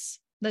goodness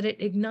that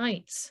it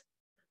ignites,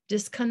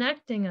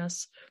 disconnecting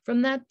us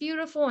from that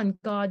beautiful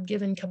and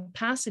God-given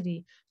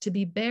capacity to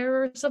be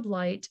bearers of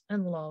light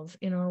and love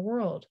in our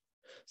world.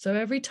 So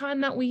every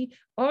time that we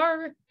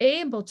are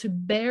able to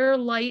bear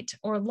light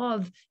or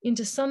love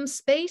into some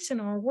space in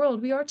our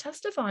world, we are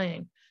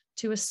testifying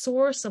to a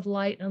source of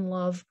light and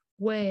love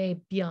way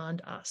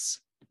beyond us.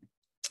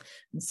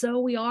 And so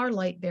we are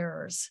light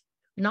bearers,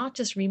 not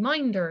just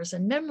reminders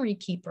and memory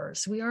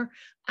keepers. We are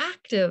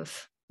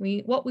active.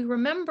 What we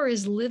remember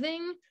is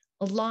living,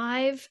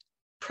 alive,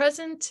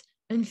 present,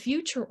 and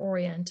future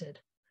oriented,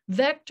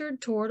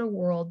 vectored toward a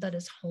world that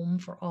is home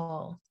for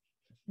all.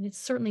 And it's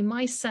certainly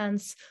my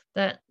sense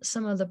that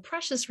some of the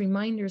precious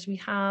reminders we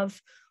have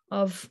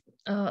of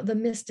the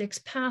mystics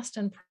past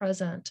and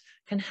present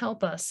can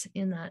help us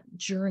in that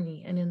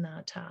journey and in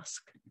that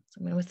task.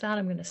 So with that,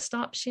 I'm going to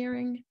stop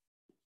sharing.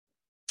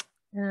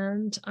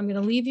 And I'm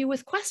going to leave you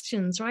with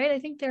questions, right? I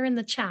think they're in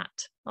the chat.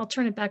 I'll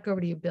turn it back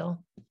over to you, Bill.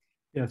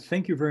 Yeah,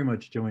 thank you very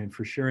much, Gillian,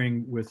 for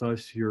sharing with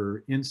us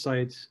your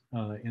insights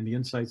and the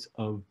insights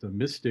of the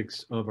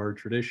mystics of our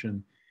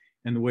tradition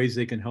and the ways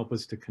they can help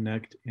us to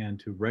connect and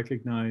to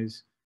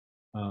recognize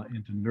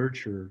and to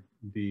nurture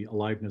the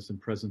aliveness and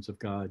presence of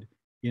God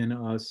in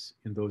us,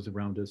 in those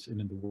around us, and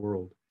in the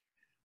world.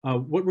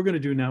 What we're going to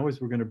do now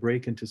is we're going to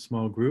break into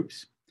small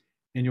groups,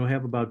 and you'll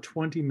have about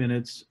 20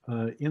 minutes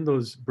in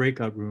those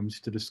breakout rooms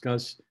to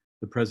discuss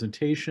the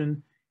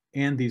presentation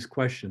and these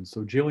questions.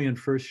 So Gillian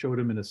first showed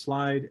them in a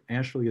slide.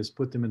 Ashley has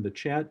put them in the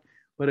chat,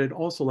 but I'd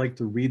also like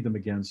to read them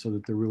again so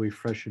that they're really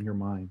fresh in your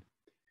mind.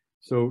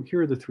 So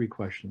here are the 3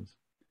 questions.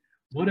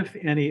 What, if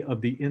any, of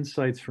the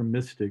insights from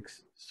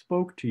mystics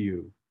spoke to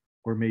you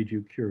or made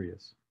you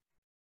curious?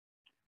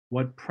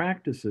 What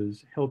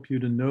practices help you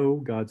to know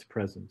God's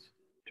presence,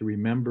 to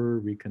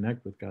remember,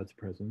 reconnect with God's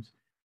presence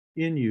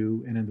in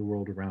you and in the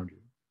world around you?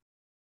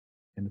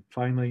 And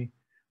finally,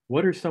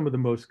 what are some of the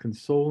most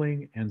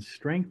consoling and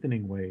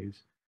strengthening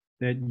ways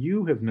that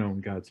you have known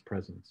God's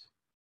presence?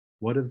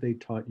 What have they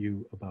taught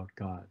you about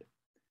God?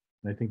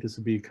 And I think this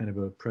will be kind of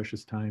a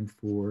precious time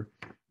for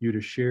you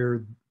to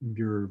share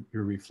your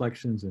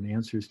reflections and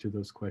answers to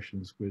those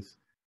questions with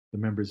the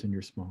members in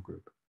your small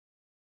group.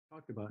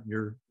 Talk about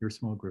your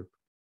small group.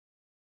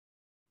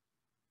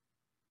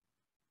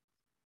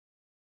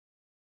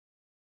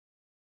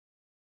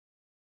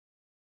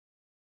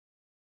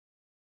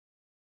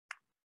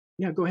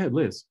 Yeah, go ahead,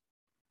 Liz.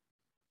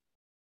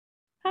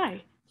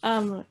 Hi.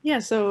 Yeah,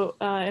 so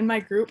in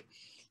my group,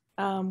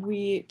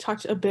 we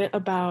talked a bit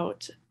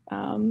about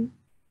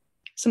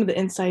some of the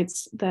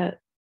insights that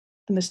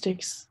the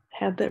mystics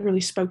had that really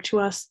spoke to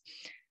us.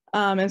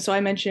 And so I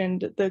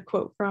mentioned the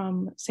quote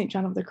from St.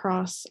 John of the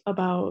Cross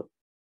about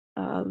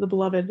the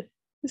beloved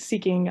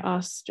seeking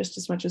us just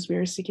as much as we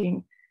are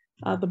seeking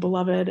the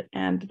beloved.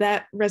 And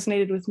that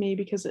resonated with me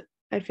because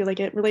I feel like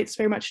it relates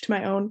very much to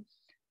my own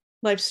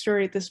life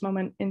story at this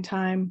moment in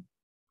time,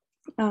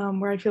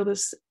 where I feel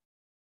this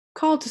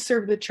call to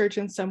serve the church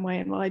in some way.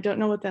 And while I don't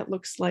know what that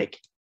looks like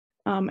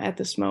at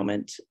this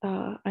moment,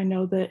 I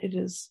know that it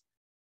is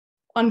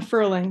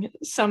unfurling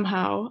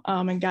somehow,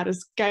 and God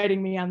is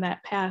guiding me on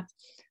that path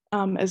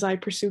as I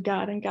pursue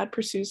God and God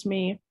pursues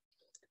me.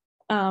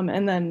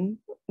 And then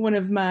one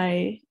of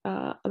my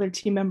other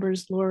team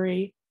members,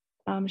 Lori,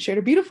 shared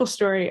a beautiful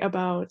story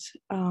about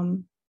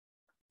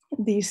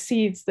these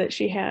seeds that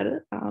she had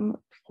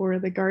for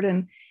the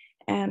garden.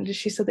 And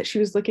she said that she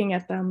was looking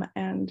at them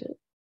and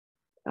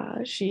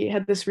she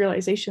had this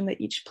realization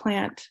that each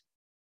plant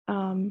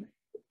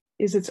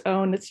is its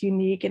own, it's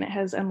unique, and it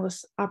has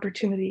endless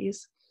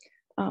opportunities.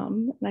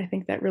 And I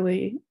think that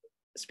really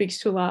speaks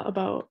to a lot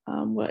about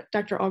what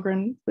Dr.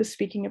 Ahlgren was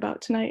speaking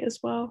about tonight as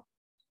well.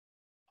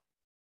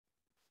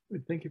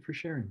 Good. Thank you for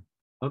sharing.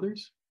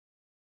 Others?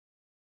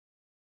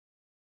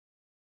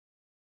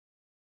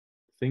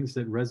 Things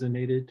that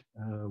resonated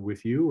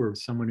with you or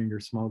someone in your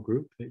small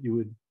group that you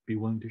would be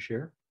willing to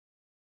share?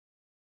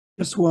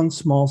 Just one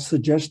small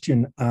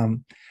suggestion.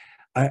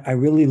 I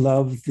really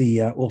love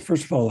the, well,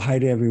 first of all, hi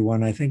to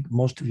everyone. I think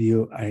most of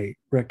you I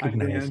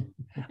recognize.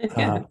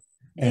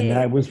 And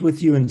I was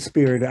with you in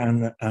spirit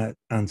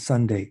on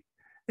Sunday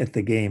at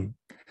the game.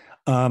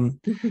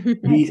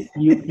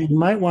 You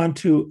might want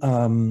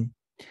to,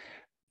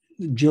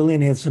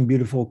 Gillian had some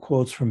beautiful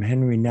quotes from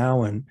Henry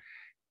Nouwen.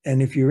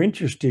 And if you're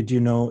interested,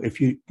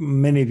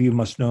 many of you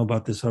must know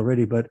about this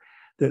already, but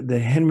the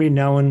Henry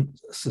Nouwen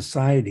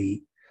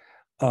Society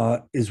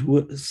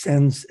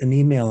sends an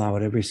email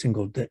out every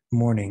single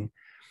morning.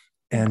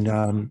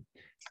 And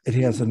it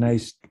has a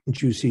nice,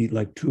 juicy,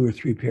 like 2 or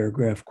 3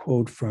 paragraph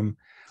quote from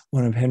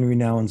one of Henry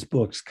Nouwen's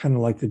books, kind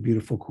of like the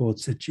beautiful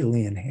quotes that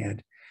Gillian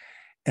had.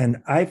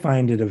 And I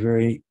find it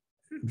a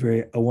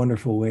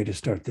wonderful way to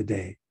start the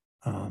day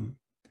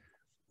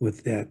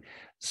with that.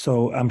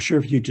 So I'm sure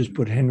if you just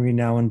put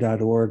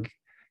henrynouwen.org,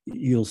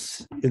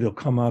 it'll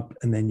come up,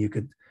 and then you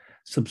could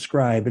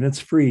subscribe, and it's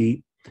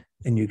free,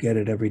 and you get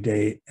it every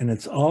day. And they're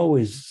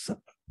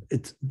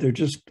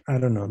just, I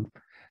don't know,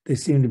 they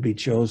seem to be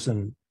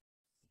chosen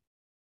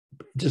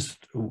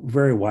just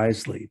very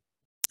wisely,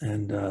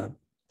 and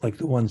like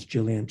the ones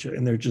Gillian,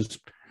 and they're just,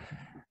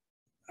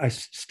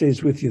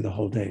 stays with you the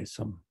whole day.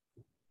 So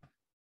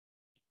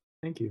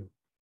thank you.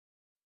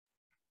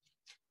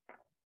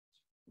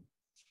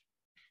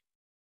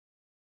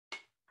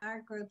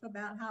 Our group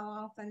about how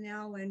often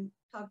now when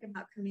talking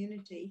about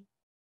community,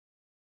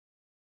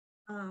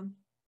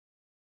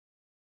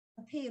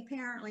 he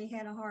apparently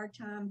had a hard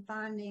time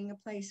finding a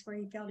place where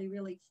he felt he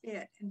really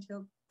fit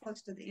until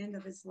close to the end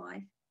of his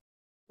life,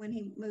 when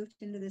he moved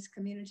into this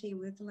community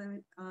with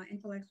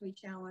intellectually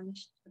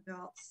challenged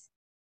adults,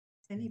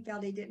 and he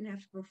felt he didn't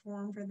have to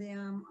perform for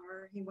them,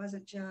 or he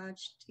wasn't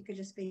judged. He could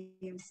just be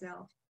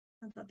himself.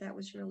 I thought that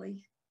was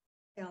really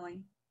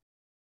telling.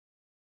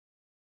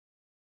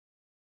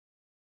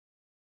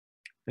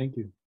 Thank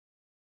you.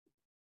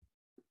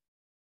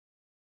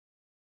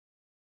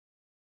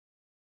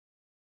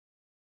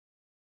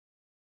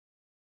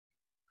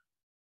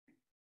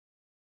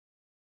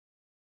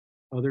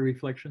 Other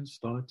reflections,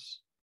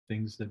 thoughts,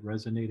 things that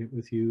resonated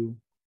with you,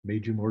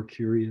 made you more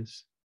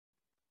curious?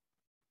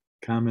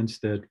 Comments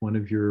that one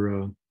of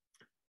your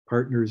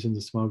partners in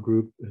the small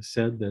group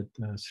said that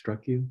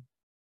struck you?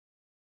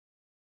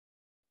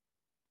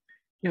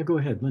 Yeah, go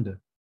ahead, Linda.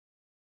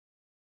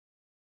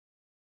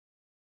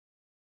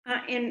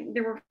 And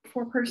there were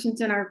 4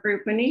 persons in our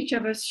group, and each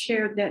of us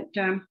shared that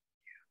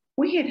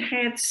we had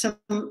had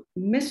some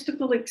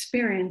mystical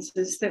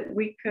experiences that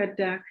we could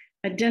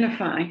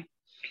identify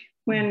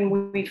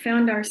when we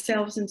found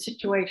ourselves in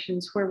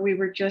situations where we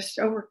were just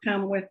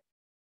overcome with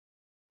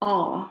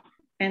awe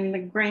and the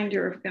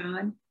grandeur of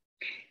God.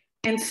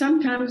 And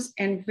sometimes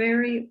in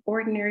very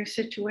ordinary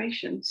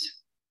situations,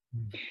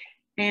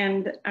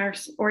 and our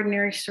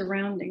ordinary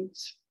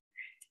surroundings.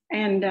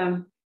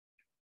 And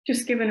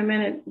just given a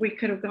minute, we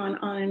could have gone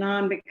on and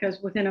on,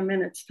 because within a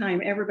minute's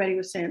time, everybody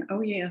was saying,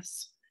 oh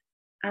yes,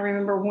 I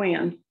remember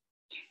when.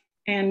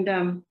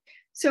 And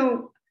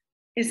so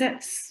is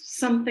that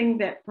something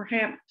that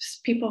perhaps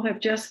people have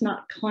just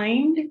not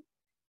claimed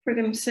for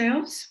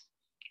themselves?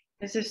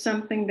 Is this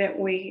something that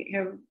we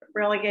have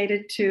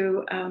relegated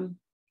to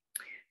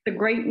the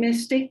great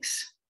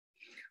mystics?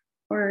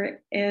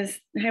 Or is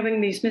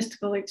having these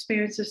mystical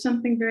experiences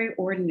something very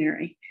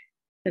ordinary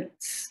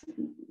that's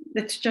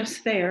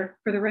just there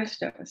for the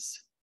rest of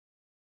us?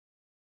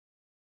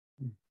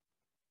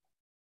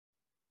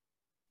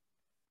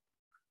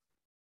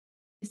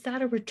 Is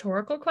that a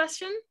rhetorical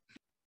question?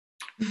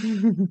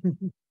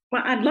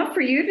 Well, I'd love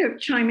for you to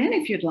chime in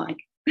if you'd like.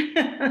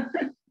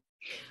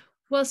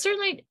 Well,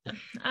 certainly,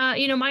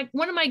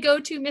 one of my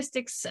go-to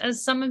mystics,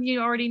 as some of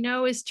you already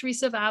know, is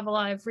Teresa of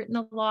Avila. I've written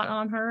a lot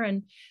on her,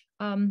 and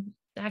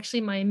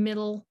actually my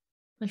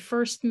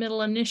first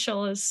middle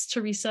initial is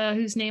Teresa,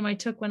 whose name I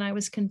took when I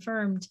was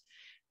confirmed.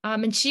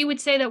 And she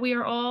would say that we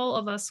are all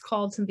of us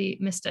called to be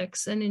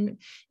mystics. And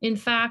in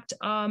fact,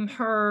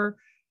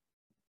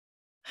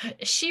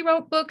 she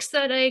wrote books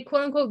that a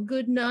quote unquote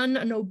good nun,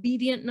 an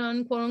obedient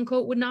nun, quote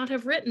unquote, would not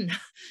have written.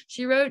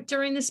 She wrote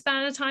during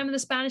the time of the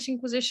Spanish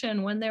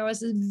Inquisition, when there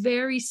was a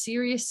very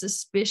serious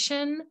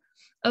suspicion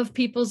of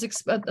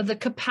of the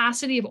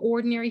capacity of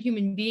ordinary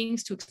human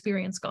beings to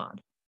experience God.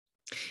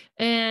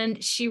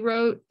 And she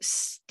wrote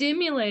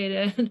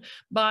stimulated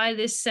by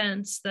this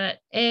sense that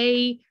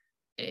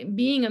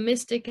being a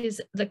mystic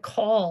is the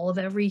call of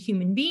every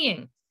human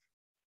being.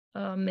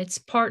 It's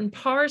part and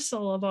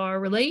parcel of our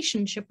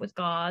relationship with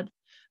God.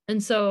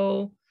 And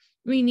so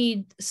we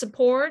need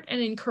support and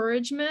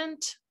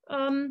encouragement,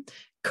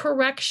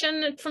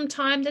 correction from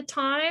time to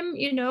time,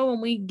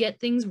 when we get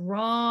things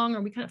wrong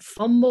or we kind of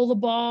fumble the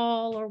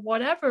ball or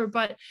whatever,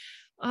 but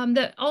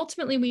that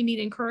ultimately we need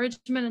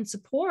encouragement and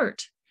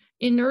support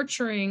in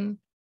nurturing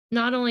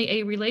not only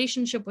a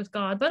relationship with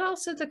God, but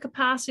also the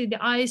capacity,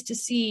 the eyes to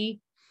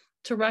see,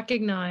 to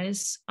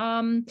recognize.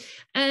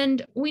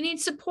 And we need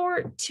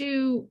support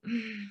to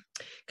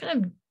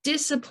kind of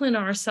discipline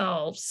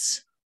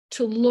ourselves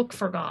to look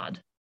for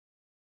God.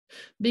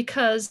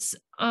 Because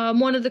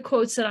one of the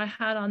quotes that I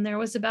had on there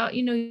was about,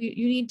 you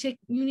need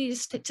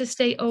to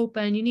stay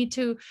open.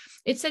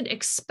 It said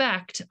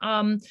expect,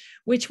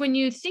 which when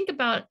you think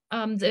about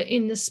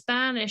in the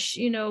Spanish,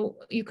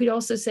 you could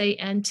also say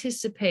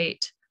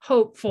anticipate,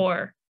 hope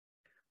for.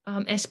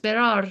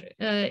 Esperar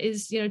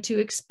is, to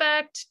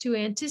expect, to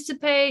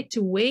anticipate,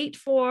 to wait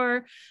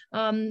for.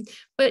 But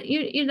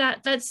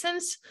that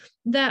sense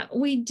that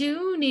we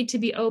do need to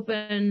be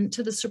open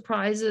to the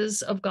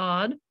surprises of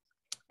God,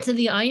 to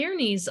the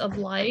ironies of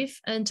life,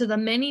 and to the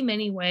many,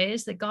 many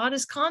ways that God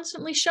is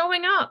constantly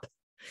showing up,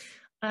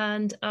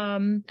 and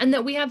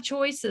that we have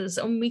choices,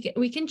 and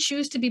we can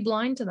choose to be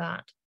blind to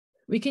that.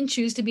 We can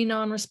choose to be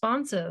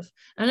non-responsive,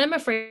 and I'm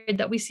afraid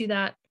that we see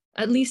that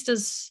at least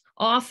as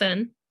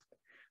often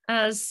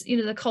as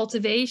the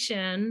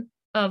cultivation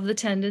of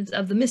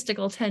the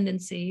mystical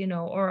tendency,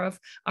 or of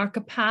our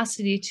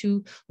capacity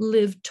to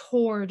live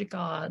toward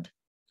God.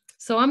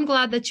 So I'm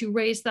glad that you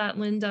raised that,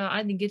 Linda.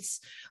 I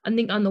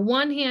think on the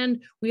one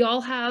hand, we all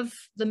have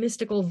the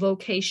mystical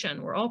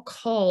vocation. We're all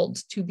called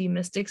to be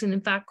mystics. And in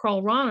fact,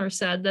 Karl Rahner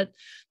said that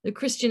the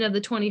Christian of the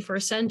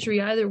 21st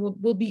century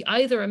will be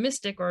either a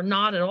mystic or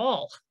not at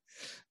all.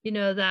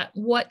 That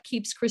what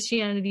keeps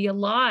Christianity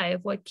alive,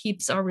 what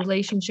keeps our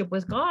relationship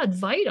with God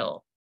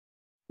vital,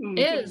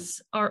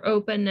 is our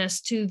openness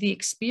to the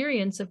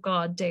experience of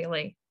God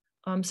daily.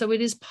 So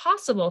it is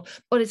possible,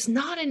 but it's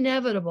not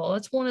inevitable.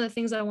 That's one of the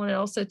things I wanted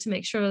also to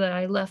make sure that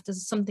I left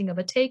as something of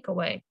a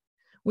takeaway.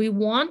 We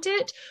want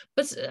it,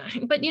 but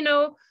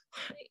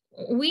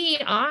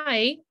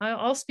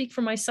I'll speak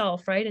for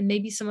myself, right? And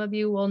maybe some of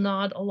you will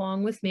nod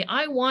along with me.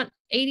 I want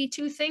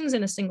 82 things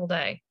in a single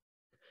day.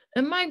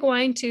 Am I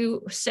going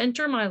to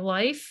center my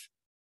life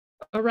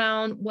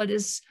around what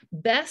is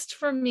best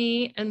for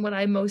me and what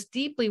I most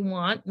deeply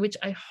want, which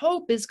I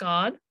hope is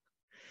God?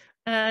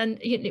 And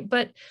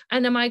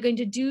am I going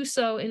to do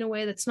so in a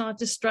way that's not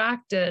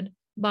distracted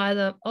by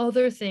the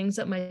other things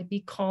that might be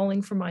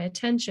calling for my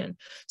attention?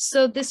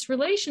 So this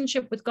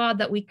relationship with God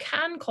that we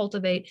can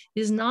cultivate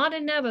is not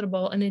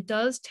inevitable, and it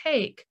does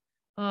take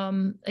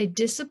a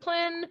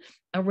discipline,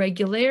 a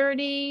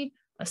regularity,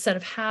 a set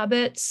of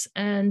habits,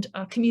 and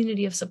a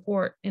community of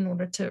support in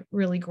order to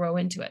really grow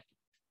into it.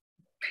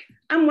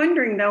 I'm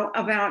wondering though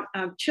about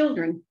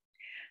children,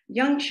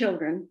 young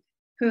children,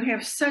 who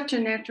have such a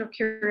natural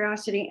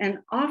curiosity, and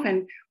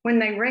often when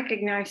they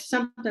recognize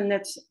something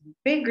that's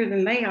bigger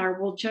than they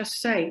are, will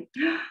just say,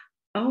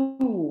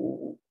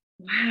 oh,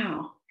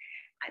 wow.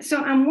 So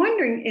I'm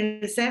wondering,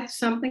 is that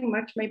something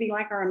much maybe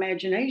like our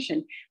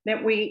imagination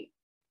that we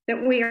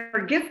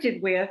are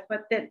gifted with,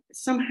 but that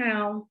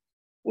somehow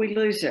we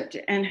lose it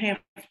and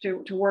have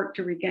to work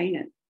to regain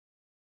it?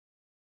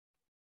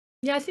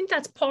 Yeah, I think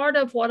that's part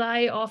of what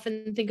I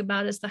often think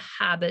about as the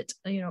habit,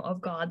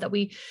 of God, that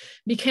we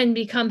can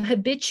become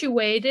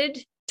habituated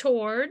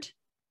toward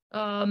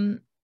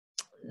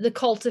the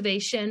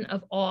cultivation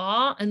of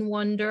awe and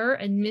wonder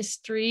and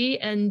mystery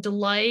and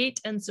delight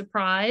and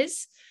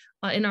surprise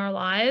in our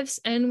lives.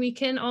 And we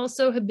can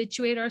also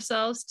habituate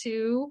ourselves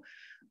to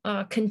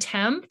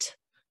contempt,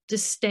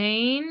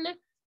 disdain,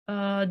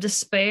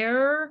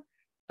 despair,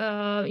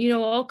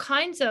 all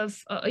kinds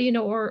of,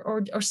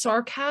 or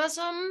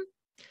sarcasm,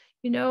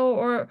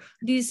 or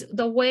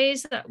the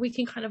ways that we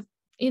can kind of,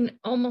 in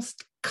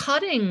almost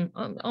cutting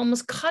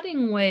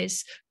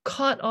ways,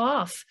 cut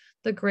off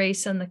the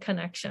grace and the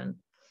connection.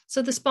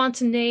 So the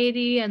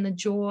spontaneity and the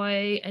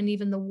joy and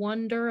even the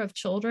wonder of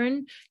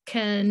children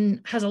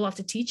has a lot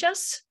to teach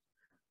us.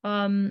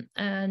 It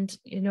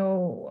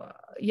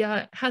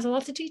has a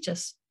lot to teach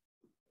us.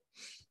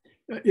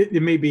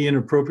 It may be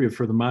inappropriate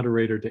for the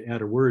moderator to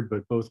add a word,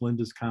 but both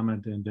Linda's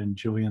comment and then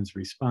Gillian's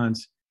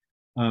response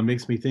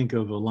makes me think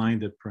of a line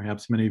that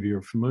perhaps many of you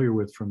are familiar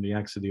with from the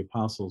Acts of the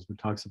Apostles, which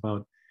talks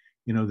about,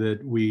 that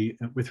we,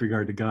 with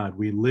regard to God,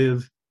 we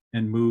live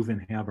and move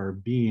and have our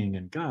being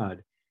in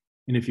God.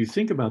 And if you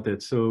think about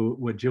that, so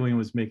what Gillian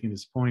was making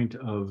this point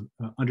of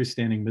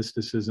understanding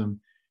mysticism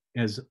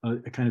as a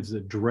kind of a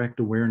direct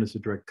awareness, a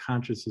direct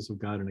consciousness of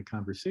God in a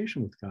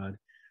conversation with God,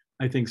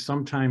 I think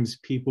sometimes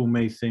people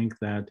may think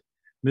that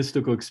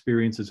mystical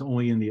experience is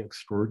only in the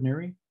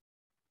extraordinary.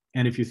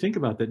 And if you think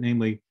about that,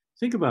 namely,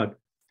 think about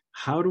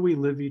how do we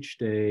live each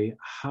day?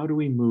 How do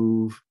we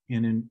move?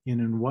 And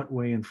in what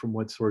way and from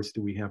what source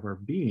do we have our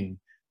being?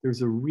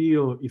 There's a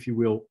real, if you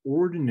will,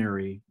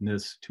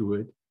 ordinariness to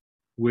it,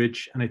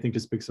 which, and I think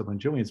this picks up on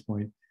Gillian's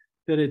point,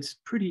 that it's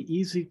pretty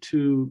easy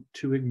to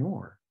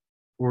ignore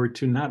or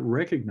to not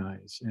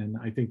recognize. And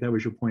I think that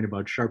was your point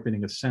about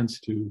sharpening a sense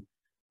to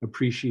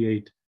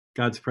appreciate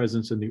God's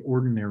presence in the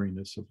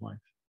ordinariness of life.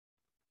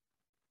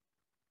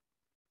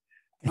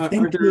 I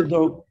think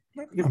though,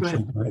 go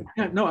ahead.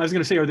 Yeah, no, I was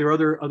going to say, are there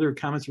other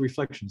comments or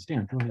reflections?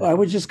 Dan, go ahead. I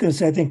was just going to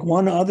say, I think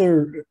one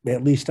other,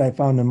 at least I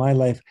found in my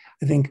life,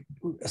 I think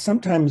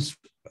sometimes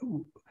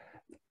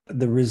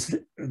the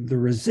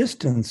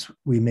resistance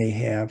we may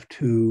have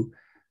to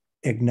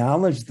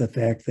acknowledge the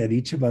fact that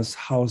each of us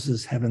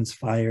houses heaven's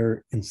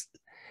fire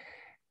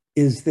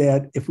is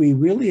that if we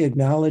really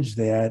acknowledge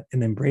that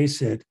and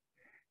embrace it,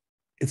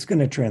 it's going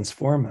to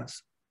transform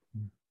us.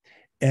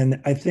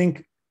 And I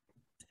think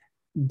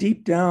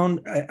deep down,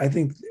 I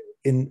think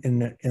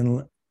in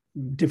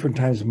different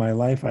times of my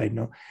life, I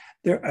know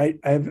I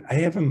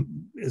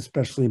haven't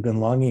especially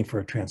been longing for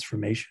a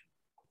transformation.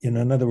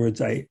 In other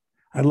words, I'd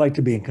like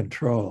to be in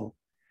control.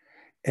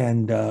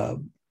 And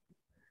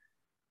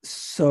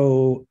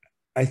so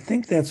I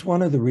think that's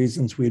one of the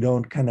reasons we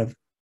don't kind of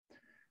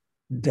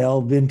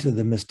delve into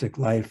the mystic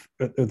life,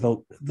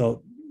 the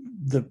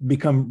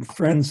become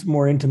friends,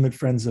 more intimate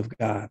friends of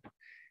God,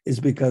 is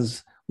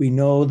because we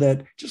know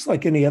that just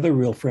like any other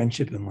real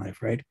friendship in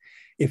life, right?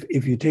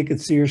 If you take it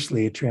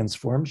seriously, it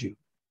transforms you.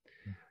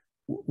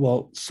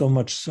 Well, so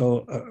much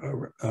so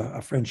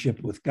a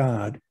friendship with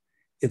God,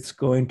 it's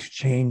going to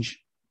change,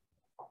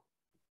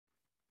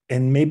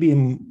 and maybe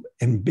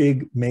in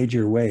big,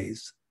 major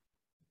ways.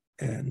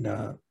 And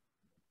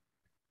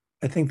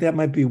I think that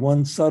might be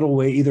one subtle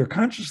way, either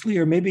consciously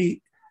or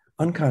maybe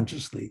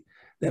unconsciously,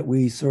 that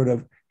we sort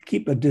of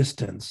keep a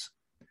distance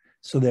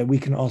so that we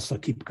can also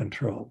keep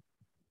control.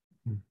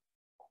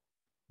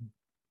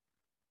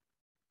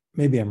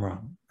 Maybe I'm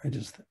wrong. I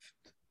just...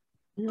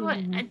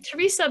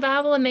 Teresa of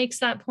Avila makes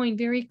that point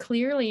very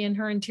clearly in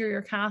her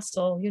Interior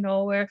Castle,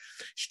 where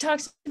she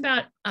talks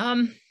about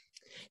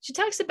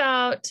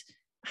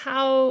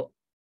how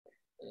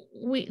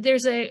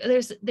there's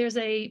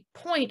a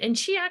point, and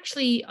she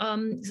actually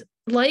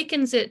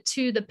likens it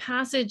to the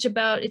passage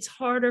about it's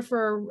harder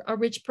for a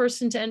rich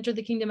person to enter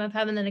the kingdom of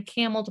heaven than a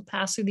camel to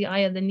pass through the eye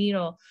of the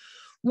needle.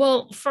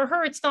 Well, for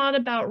her, it's not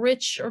about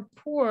rich or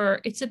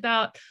poor. It's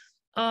about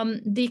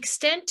the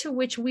extent to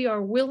which we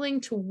are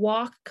willing to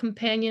walk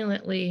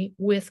companionately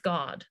with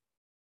God,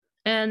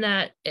 and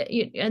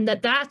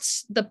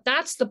that's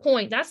the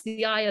point. That's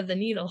the eye of the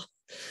needle.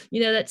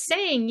 That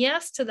saying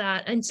yes to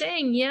that, and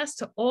saying yes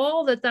to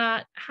all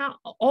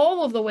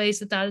all of the ways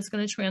that is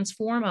going to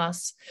transform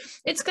us.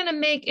 It's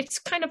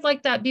kind of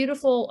like that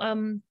beautiful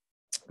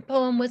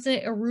poem,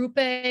 wasn't it,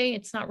 Erupe?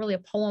 It's not really a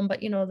poem,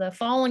 but the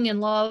falling in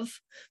love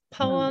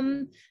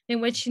poem,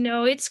 in which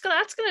that's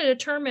going to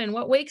determine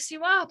what wakes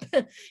you up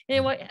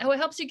and what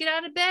helps you get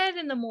out of bed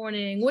in the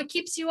morning, what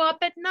keeps you up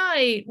at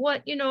night,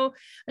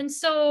 and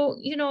so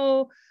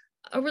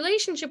a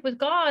relationship with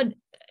God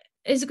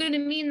is going to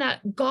mean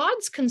that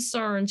God's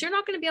concerns, you're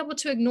not going to be able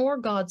to ignore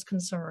God's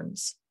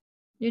concerns.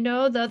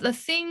 The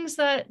things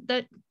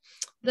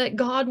that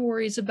God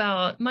worries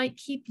about might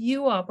keep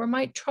you up or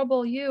might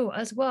trouble you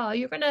as well.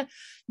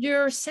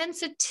 Your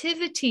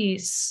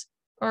sensitivities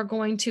are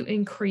going to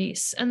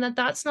increase, and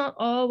that's not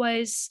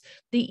always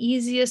the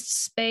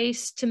easiest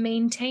space to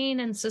maintain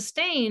and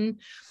sustain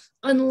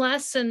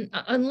unless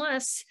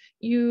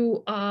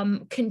you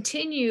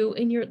continue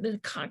in the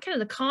kind of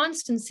the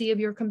constancy of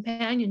your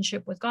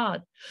companionship with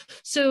God.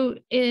 So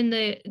in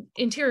the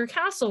interior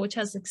castle, which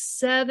has like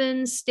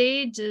 7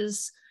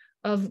 stages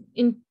of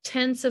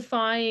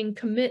intensifying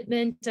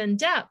commitment and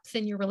depth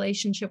in your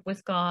relationship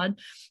with God,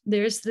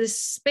 there's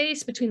this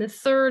space between the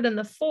 3rd and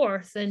the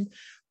 4th, and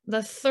the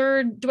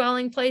 3rd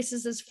dwelling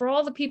places is for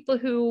all the people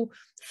who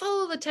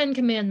follow the 10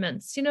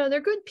 commandments. You know,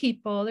 they're good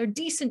people, they're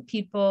decent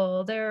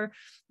people, they're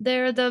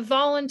the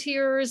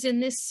volunteers in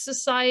this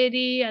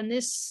society and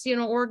this, you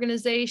know,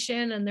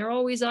 organization, and they're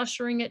always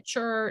ushering at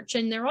church,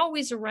 and they're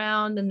always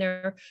around, and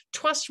they're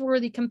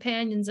trustworthy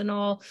companions and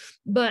all.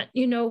 But,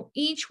 you know,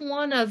 each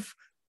one of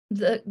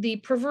the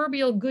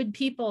proverbial good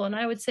people, and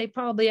I would say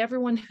probably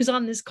everyone who's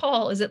on this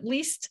call is at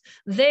least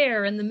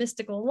there in the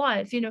mystical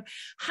life, you know,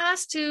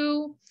 has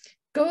to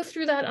go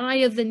through that eye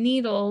of the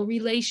needle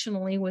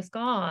relationally with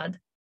God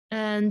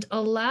and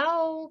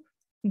allow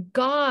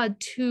God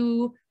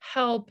to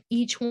help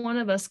each one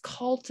of us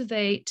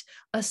cultivate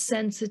a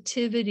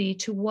sensitivity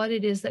to what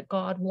it is that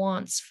God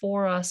wants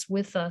for us,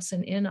 with us,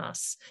 and in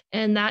us.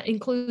 And that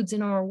includes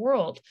in our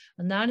world.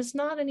 And that is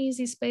not an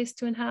easy space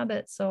to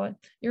inhabit. So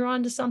you're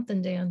on to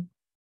something, Dan.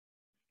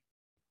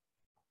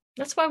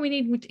 That's why we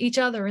need each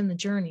other in the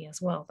journey as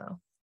well, though.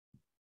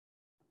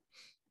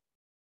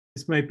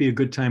 This might be a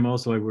good time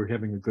also, we're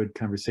having a good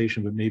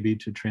conversation, but maybe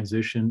to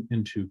transition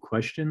into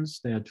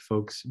questions that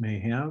folks may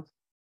have.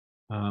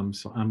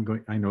 So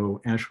I know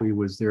Ashley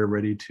was there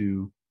ready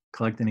to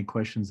collect any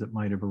questions that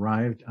might have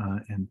arrived,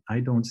 and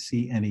I don't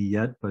see any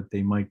yet, but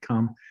they might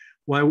come.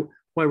 While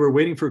we're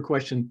waiting for a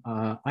question,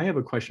 I have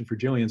a question for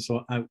Gillian.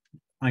 So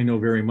I know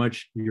very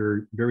much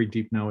your very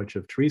deep knowledge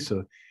of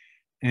Teresa,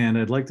 and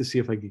I'd like to see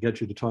if I could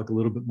get you to talk a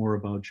little bit more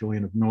about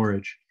Gillian of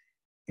Norwich.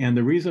 And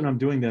the reason I'm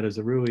doing that is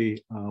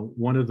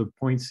one of the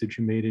points that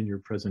you made in your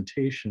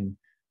presentation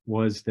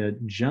was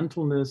that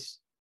gentleness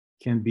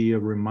can be a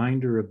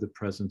reminder of the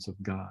presence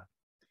of God.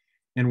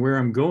 And where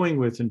I'm going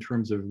with in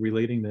terms of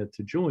relating that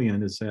to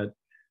Gillian is that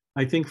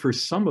I think for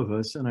some of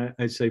us, and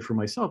I'd say for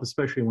myself,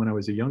 especially when I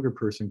was a younger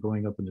person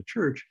growing up in the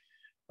church,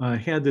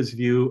 had this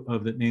view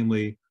of that,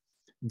 namely,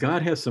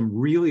 God has some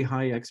really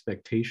high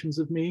expectations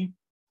of me.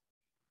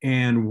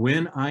 And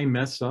when I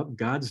mess up,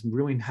 God's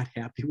really not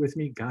happy with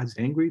me. God's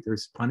angry.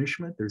 There's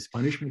punishment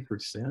for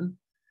sin.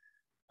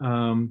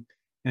 And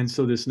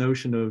so this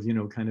notion of, you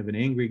know, kind of an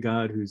angry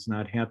God who's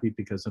not happy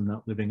because I'm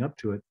not living up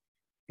to it.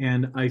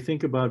 And I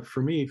think about,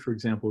 for me, for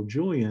example,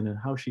 Gillian and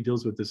how she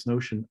deals with this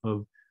notion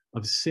of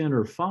sin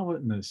or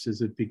fallenness.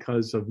 Is it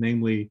because of,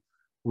 namely,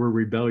 we're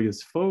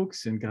rebellious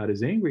folks and God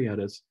is angry at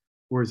us?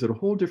 Or is it a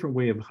whole different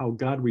way of how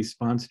God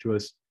responds to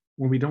us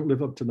when we don't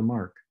live up to the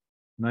mark?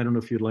 And I don't know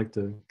if you'd like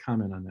to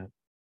comment on that.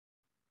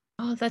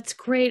 Oh, that's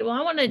great. Well,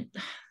 I want to,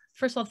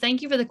 first of all,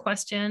 thank you for the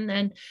question.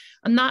 And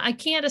I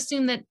can't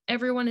assume that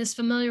everyone is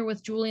familiar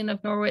with Gillian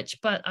of Norwich,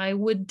 but I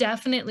would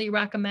definitely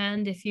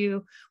recommend, if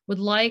you would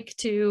like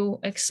to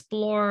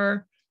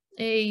explore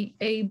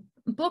a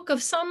book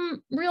of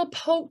some real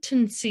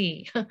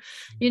potency,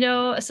 you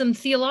know, some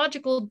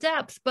theological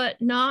depth, but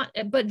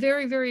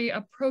very, very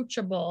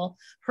approachable.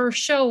 Her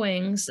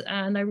showings,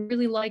 and I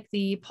really like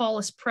the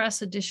Paulus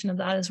Press edition of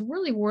that, is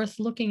really worth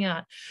looking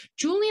at.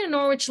 Gillian of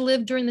Norwich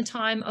lived during the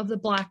time of the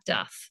Black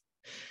Death.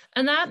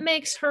 And that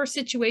makes her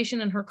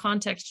situation and her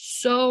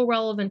context so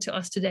relevant to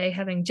us today,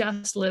 having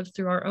just lived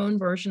through our own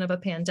version of a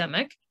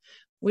pandemic,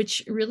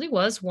 which really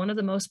was one of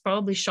the most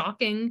probably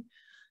shocking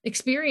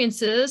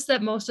experiences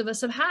that most of us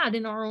have had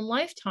in our own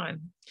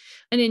lifetime.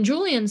 And in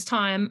Gillian's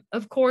time,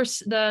 of course,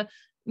 the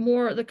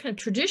kind of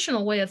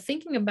traditional way of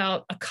thinking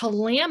about a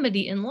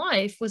calamity in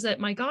life was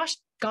that, my gosh,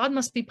 God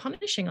must be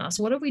punishing us.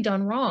 What have we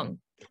done wrong?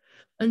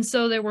 And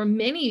so there were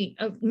many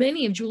of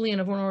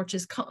Gillian of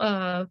Norwich's,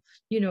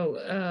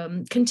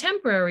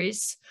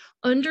 contemporaries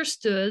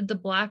understood the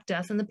Black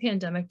Death and the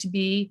pandemic to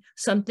be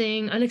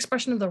an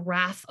expression of the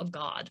wrath of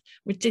God,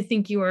 which I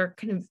think you are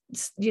kind of,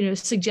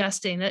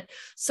 suggesting that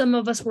some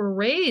of us were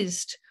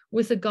raised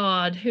with a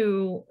God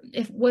who,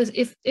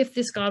 if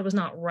this God was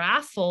not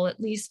wrathful, at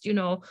least,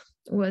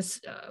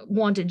 was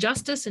wanted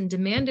justice and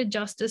demanded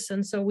justice.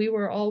 And so we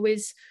were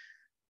always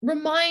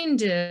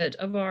reminded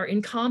of our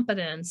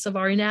incompetence, of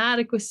our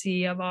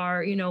inadequacy, of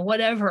our,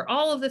 whatever,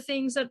 all of the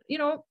things that,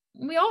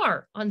 we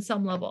are on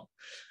some level.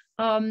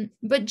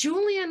 But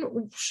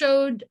Gillian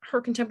showed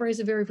her contemporaries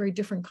a very, very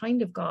different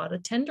kind of God, a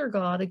tender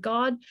God, a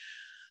God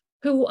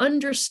who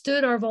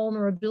understood our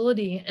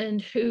vulnerability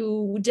and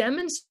who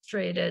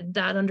demonstrated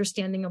that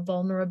understanding of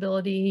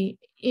vulnerability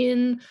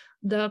in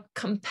the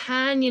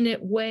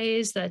companionate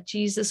ways that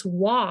Jesus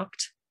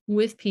walked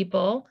with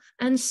people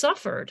and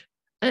suffered.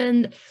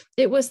 And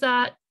it was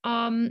that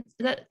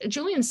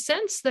Gillian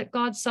sensed that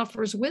God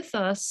suffers with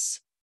us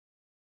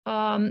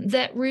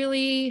that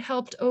really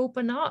helped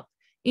open up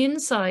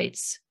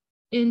insights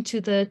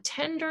into the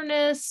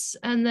tenderness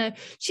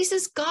she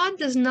says, God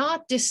does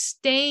not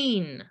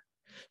disdain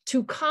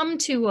to come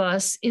to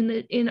us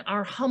in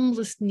our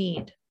humblest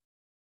need.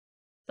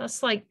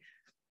 That's like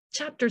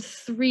chapter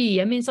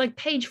 3. I mean, it's like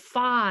page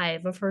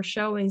 5 of her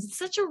showings. It's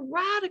such a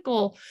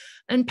radical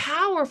and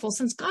powerful,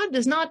 since God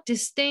does not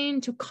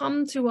disdain to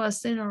come to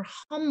us in our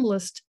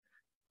humblest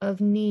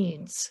of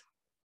needs.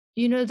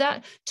 You know,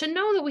 that to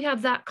know that we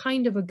have that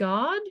kind of a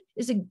God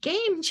is a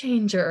game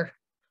changer.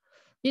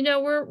 You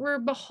know, we're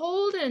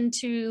beholden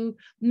to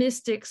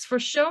mystics for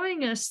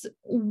showing us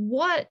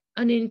what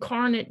an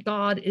incarnate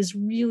God is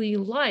really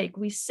like.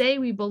 We say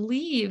we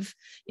believe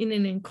in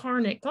an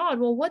incarnate God.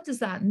 Well, what does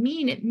that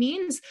mean? It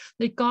means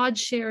that God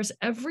shares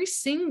every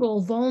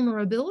single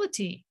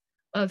vulnerability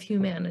of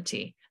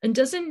humanity and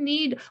doesn't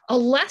need a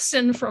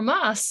lesson from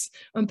us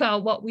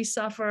about what we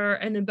suffer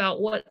and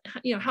about what,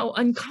 you know, how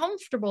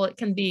uncomfortable it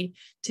can be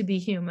to be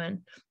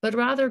human, but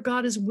rather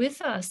God is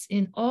with us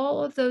in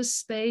all of those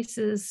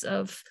spaces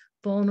of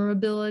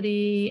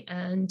vulnerability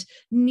and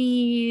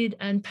need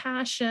and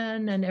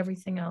passion and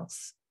everything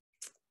else.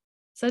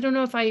 So I don't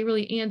know if I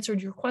really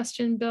answered your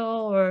question,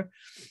 Bill, or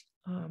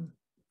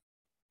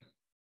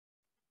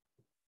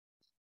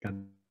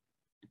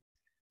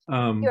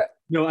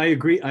no, I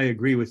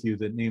agree with you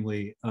that,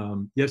 namely,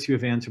 yes, you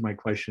have answered my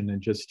question.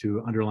 And just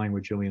to underline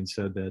what Gillian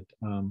said, that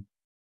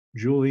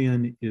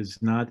Julian is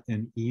not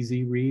an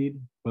easy read,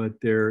 but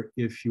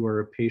if you are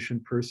a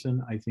patient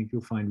person, I think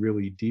you'll find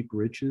really deep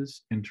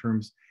riches in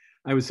terms,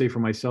 I would say for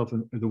myself,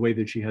 the way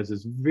that she has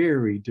this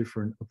very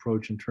different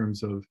approach in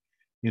terms of,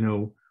 you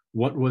know,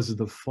 what was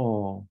the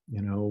fall,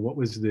 you know, what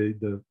was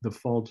the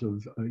fault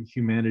of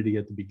humanity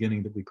at the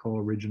beginning that we call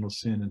original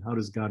sin, and how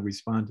does God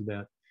respond to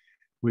that?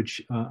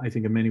 Which I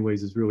think in many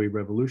ways is really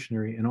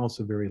revolutionary and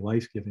also very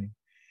life-giving.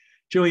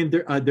 Gillian,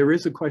 there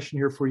is a question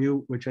here for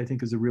you, which I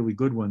think is a really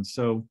good one.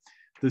 So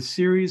the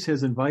series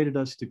has invited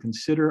us to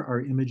consider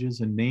our images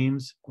and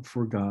names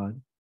for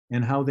God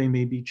and how they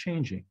may be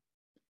changing.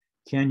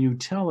 Can you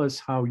tell us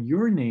how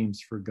your names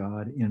for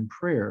God in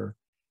prayer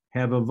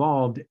have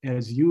evolved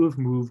as you have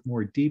moved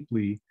more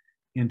deeply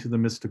into the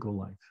mystical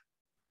life?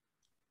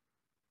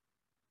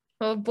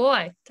 Oh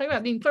boy, talk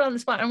about being put on the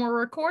spot, and we're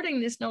recording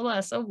this no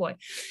less. Oh boy.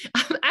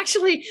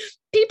 Actually,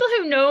 people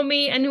who know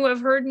me and who have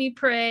heard me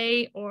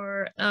pray,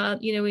 or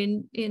you know,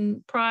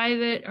 in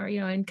private, or you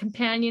know, in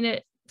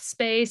companionate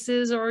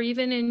spaces, or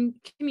even in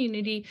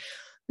community,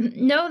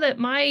 know that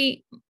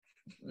my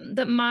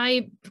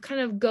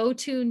kind of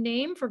go-to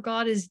name for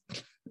God is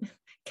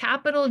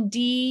capital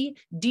D,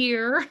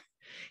 dear,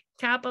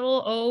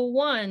 capital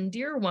O1,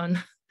 dear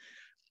one,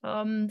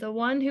 the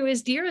one who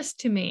is dearest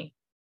to me.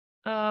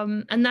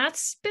 And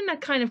that's been a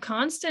kind of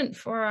constant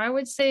for, I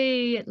would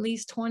say, at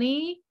least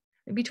 20,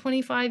 maybe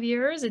 25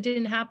 years. It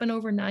didn't happen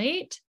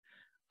overnight.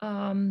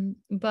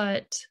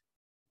 But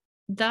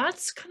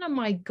that's kind of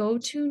my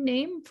go-to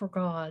name for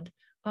God.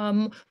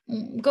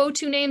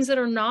 Go-to names that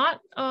are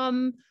not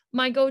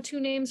my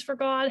go-to names for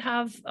God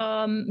have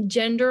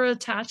gender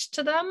attached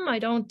to them. I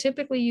don't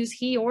typically use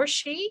he or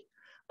she.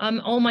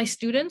 All my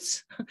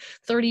students,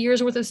 30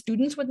 years worth of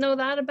students would know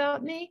that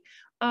about me.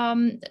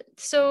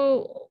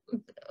 So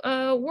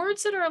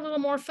words that are a little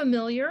more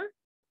familiar,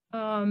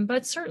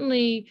 but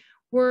certainly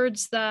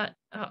words that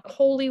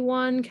Holy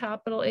One,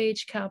 capital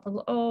H,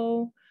 capital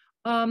O,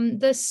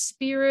 the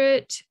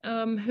Spirit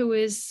who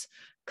is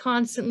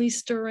constantly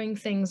stirring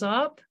things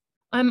up.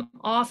 I'm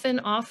often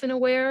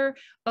aware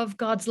of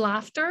God's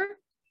laughter.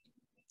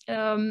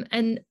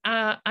 And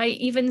I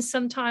even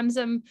sometimes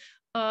am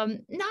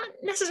not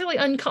necessarily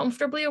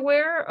uncomfortably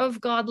aware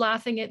of God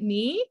laughing at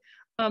me.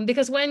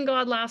 Because when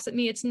God laughs at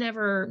me, it's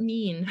never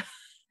mean.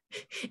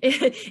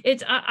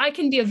 I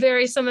can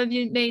be some of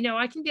you may know,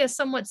 I can be a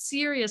somewhat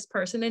serious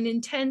person, an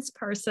intense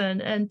person.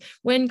 And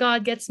when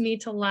God gets me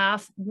to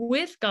laugh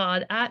with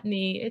God at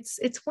me,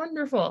 it's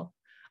wonderful.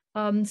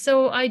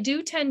 So I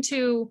do tend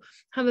to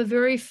have a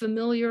very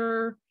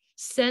familiar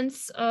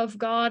sense of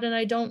God, and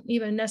I don't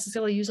even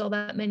necessarily use all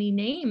that many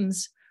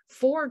names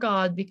for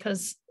God,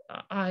 because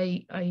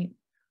I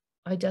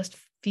just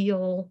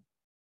feel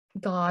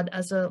God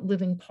as a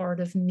living part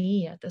of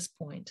me at this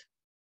point.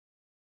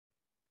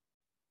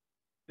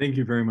 Thank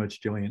you very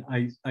much, Gillian.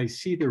 I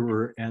see that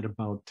we're at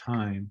about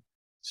time.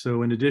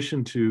 So in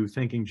addition to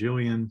thanking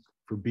Gillian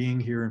for being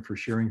here and for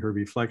sharing her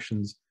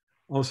reflections,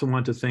 I also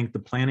want to thank the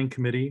planning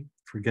committee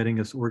for getting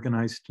us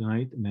organized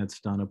tonight, and that's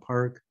Donna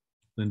Park,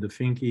 Linda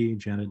Finke,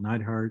 Janet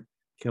Neidhart,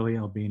 Kelly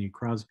Albany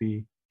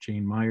Crosby,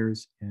 Jane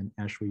Myers, and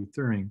Ashley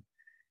Thuring,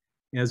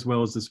 as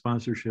well as the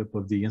sponsorship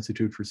of the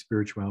Institute for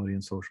Spirituality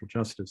and Social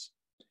Justice.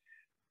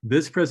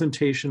 This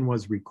presentation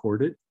was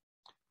recorded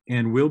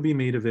and will be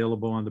made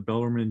available on the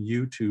Bellarmine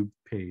YouTube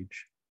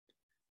page.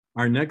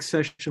 Our next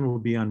session will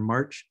be on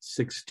March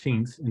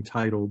 16th,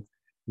 entitled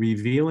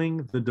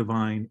Revealing the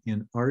Divine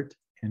in Art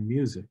and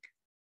Music,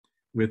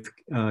 with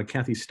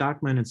Kathy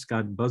Stockman and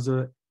Scott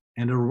Buzza,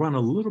 and it'll run a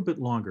little bit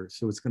longer.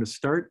 So it's going to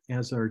start,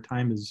 as our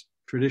time has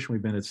traditionally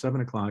been, at 7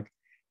 o'clock,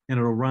 and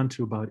it'll run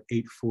to about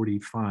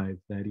 8:45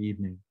 that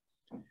evening.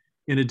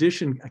 In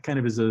addition, kind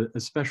of as a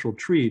special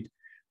treat,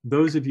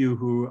 those of you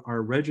who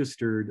are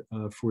registered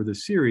for the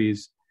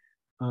series,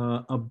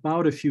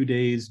 about a few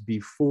days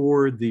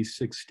before the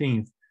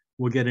 16th,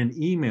 will get an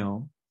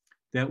email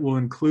that will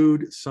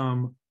include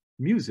some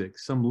music,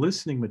 some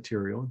listening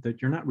material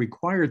that you're not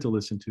required to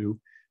listen to,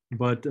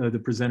 but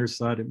the presenters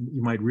thought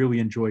you might really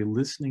enjoy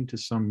listening to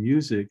some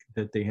music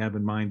that they have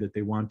in mind that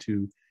they want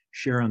to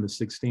share on the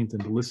 16th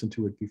and to listen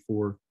to it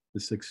before the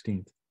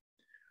 16th.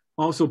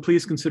 Also,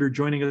 please consider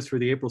joining us for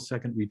the April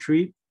 2nd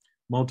retreat,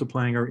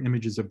 Multiplying Our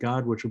Images of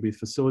God, which will be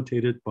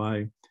facilitated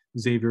by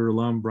Xavier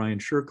alum Brian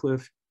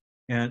Shercliffe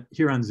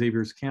here on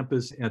Xavier's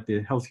campus at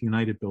the Health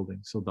United building,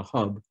 so the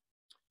hub.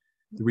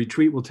 The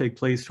retreat will take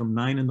place from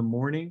 9 in the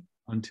morning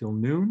until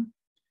noon,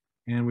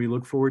 and we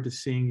look forward to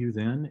seeing you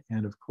then,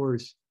 and of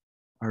course,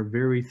 are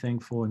very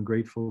thankful and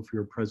grateful for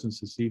your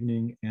presence this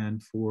evening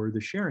and for the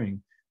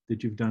sharing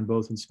that you've done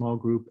both in small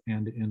group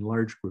and in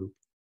large group.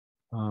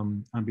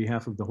 On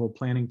behalf of the whole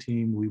planning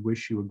team, we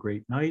wish you a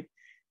great night.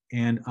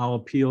 And I'll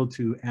appeal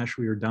to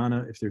Ashley or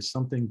Donna, if there's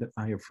something that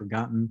I have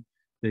forgotten,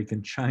 they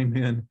can chime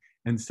in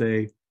and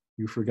say,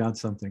 you forgot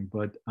something.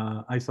 But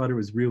I thought it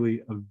was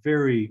really a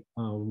very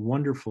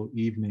wonderful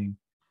evening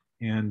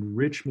and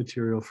rich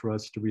material for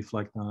us to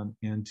reflect on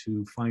and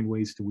to find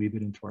ways to weave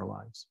it into our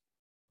lives.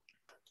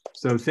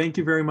 So thank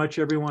you very much,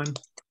 everyone.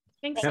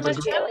 Thanks so much,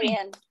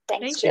 Gillian.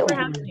 Thanks Gillian. for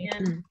having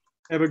me.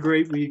 Have a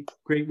great week,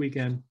 great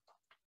weekend.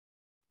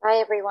 Bye,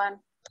 everyone.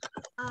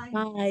 Bye.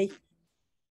 Bye.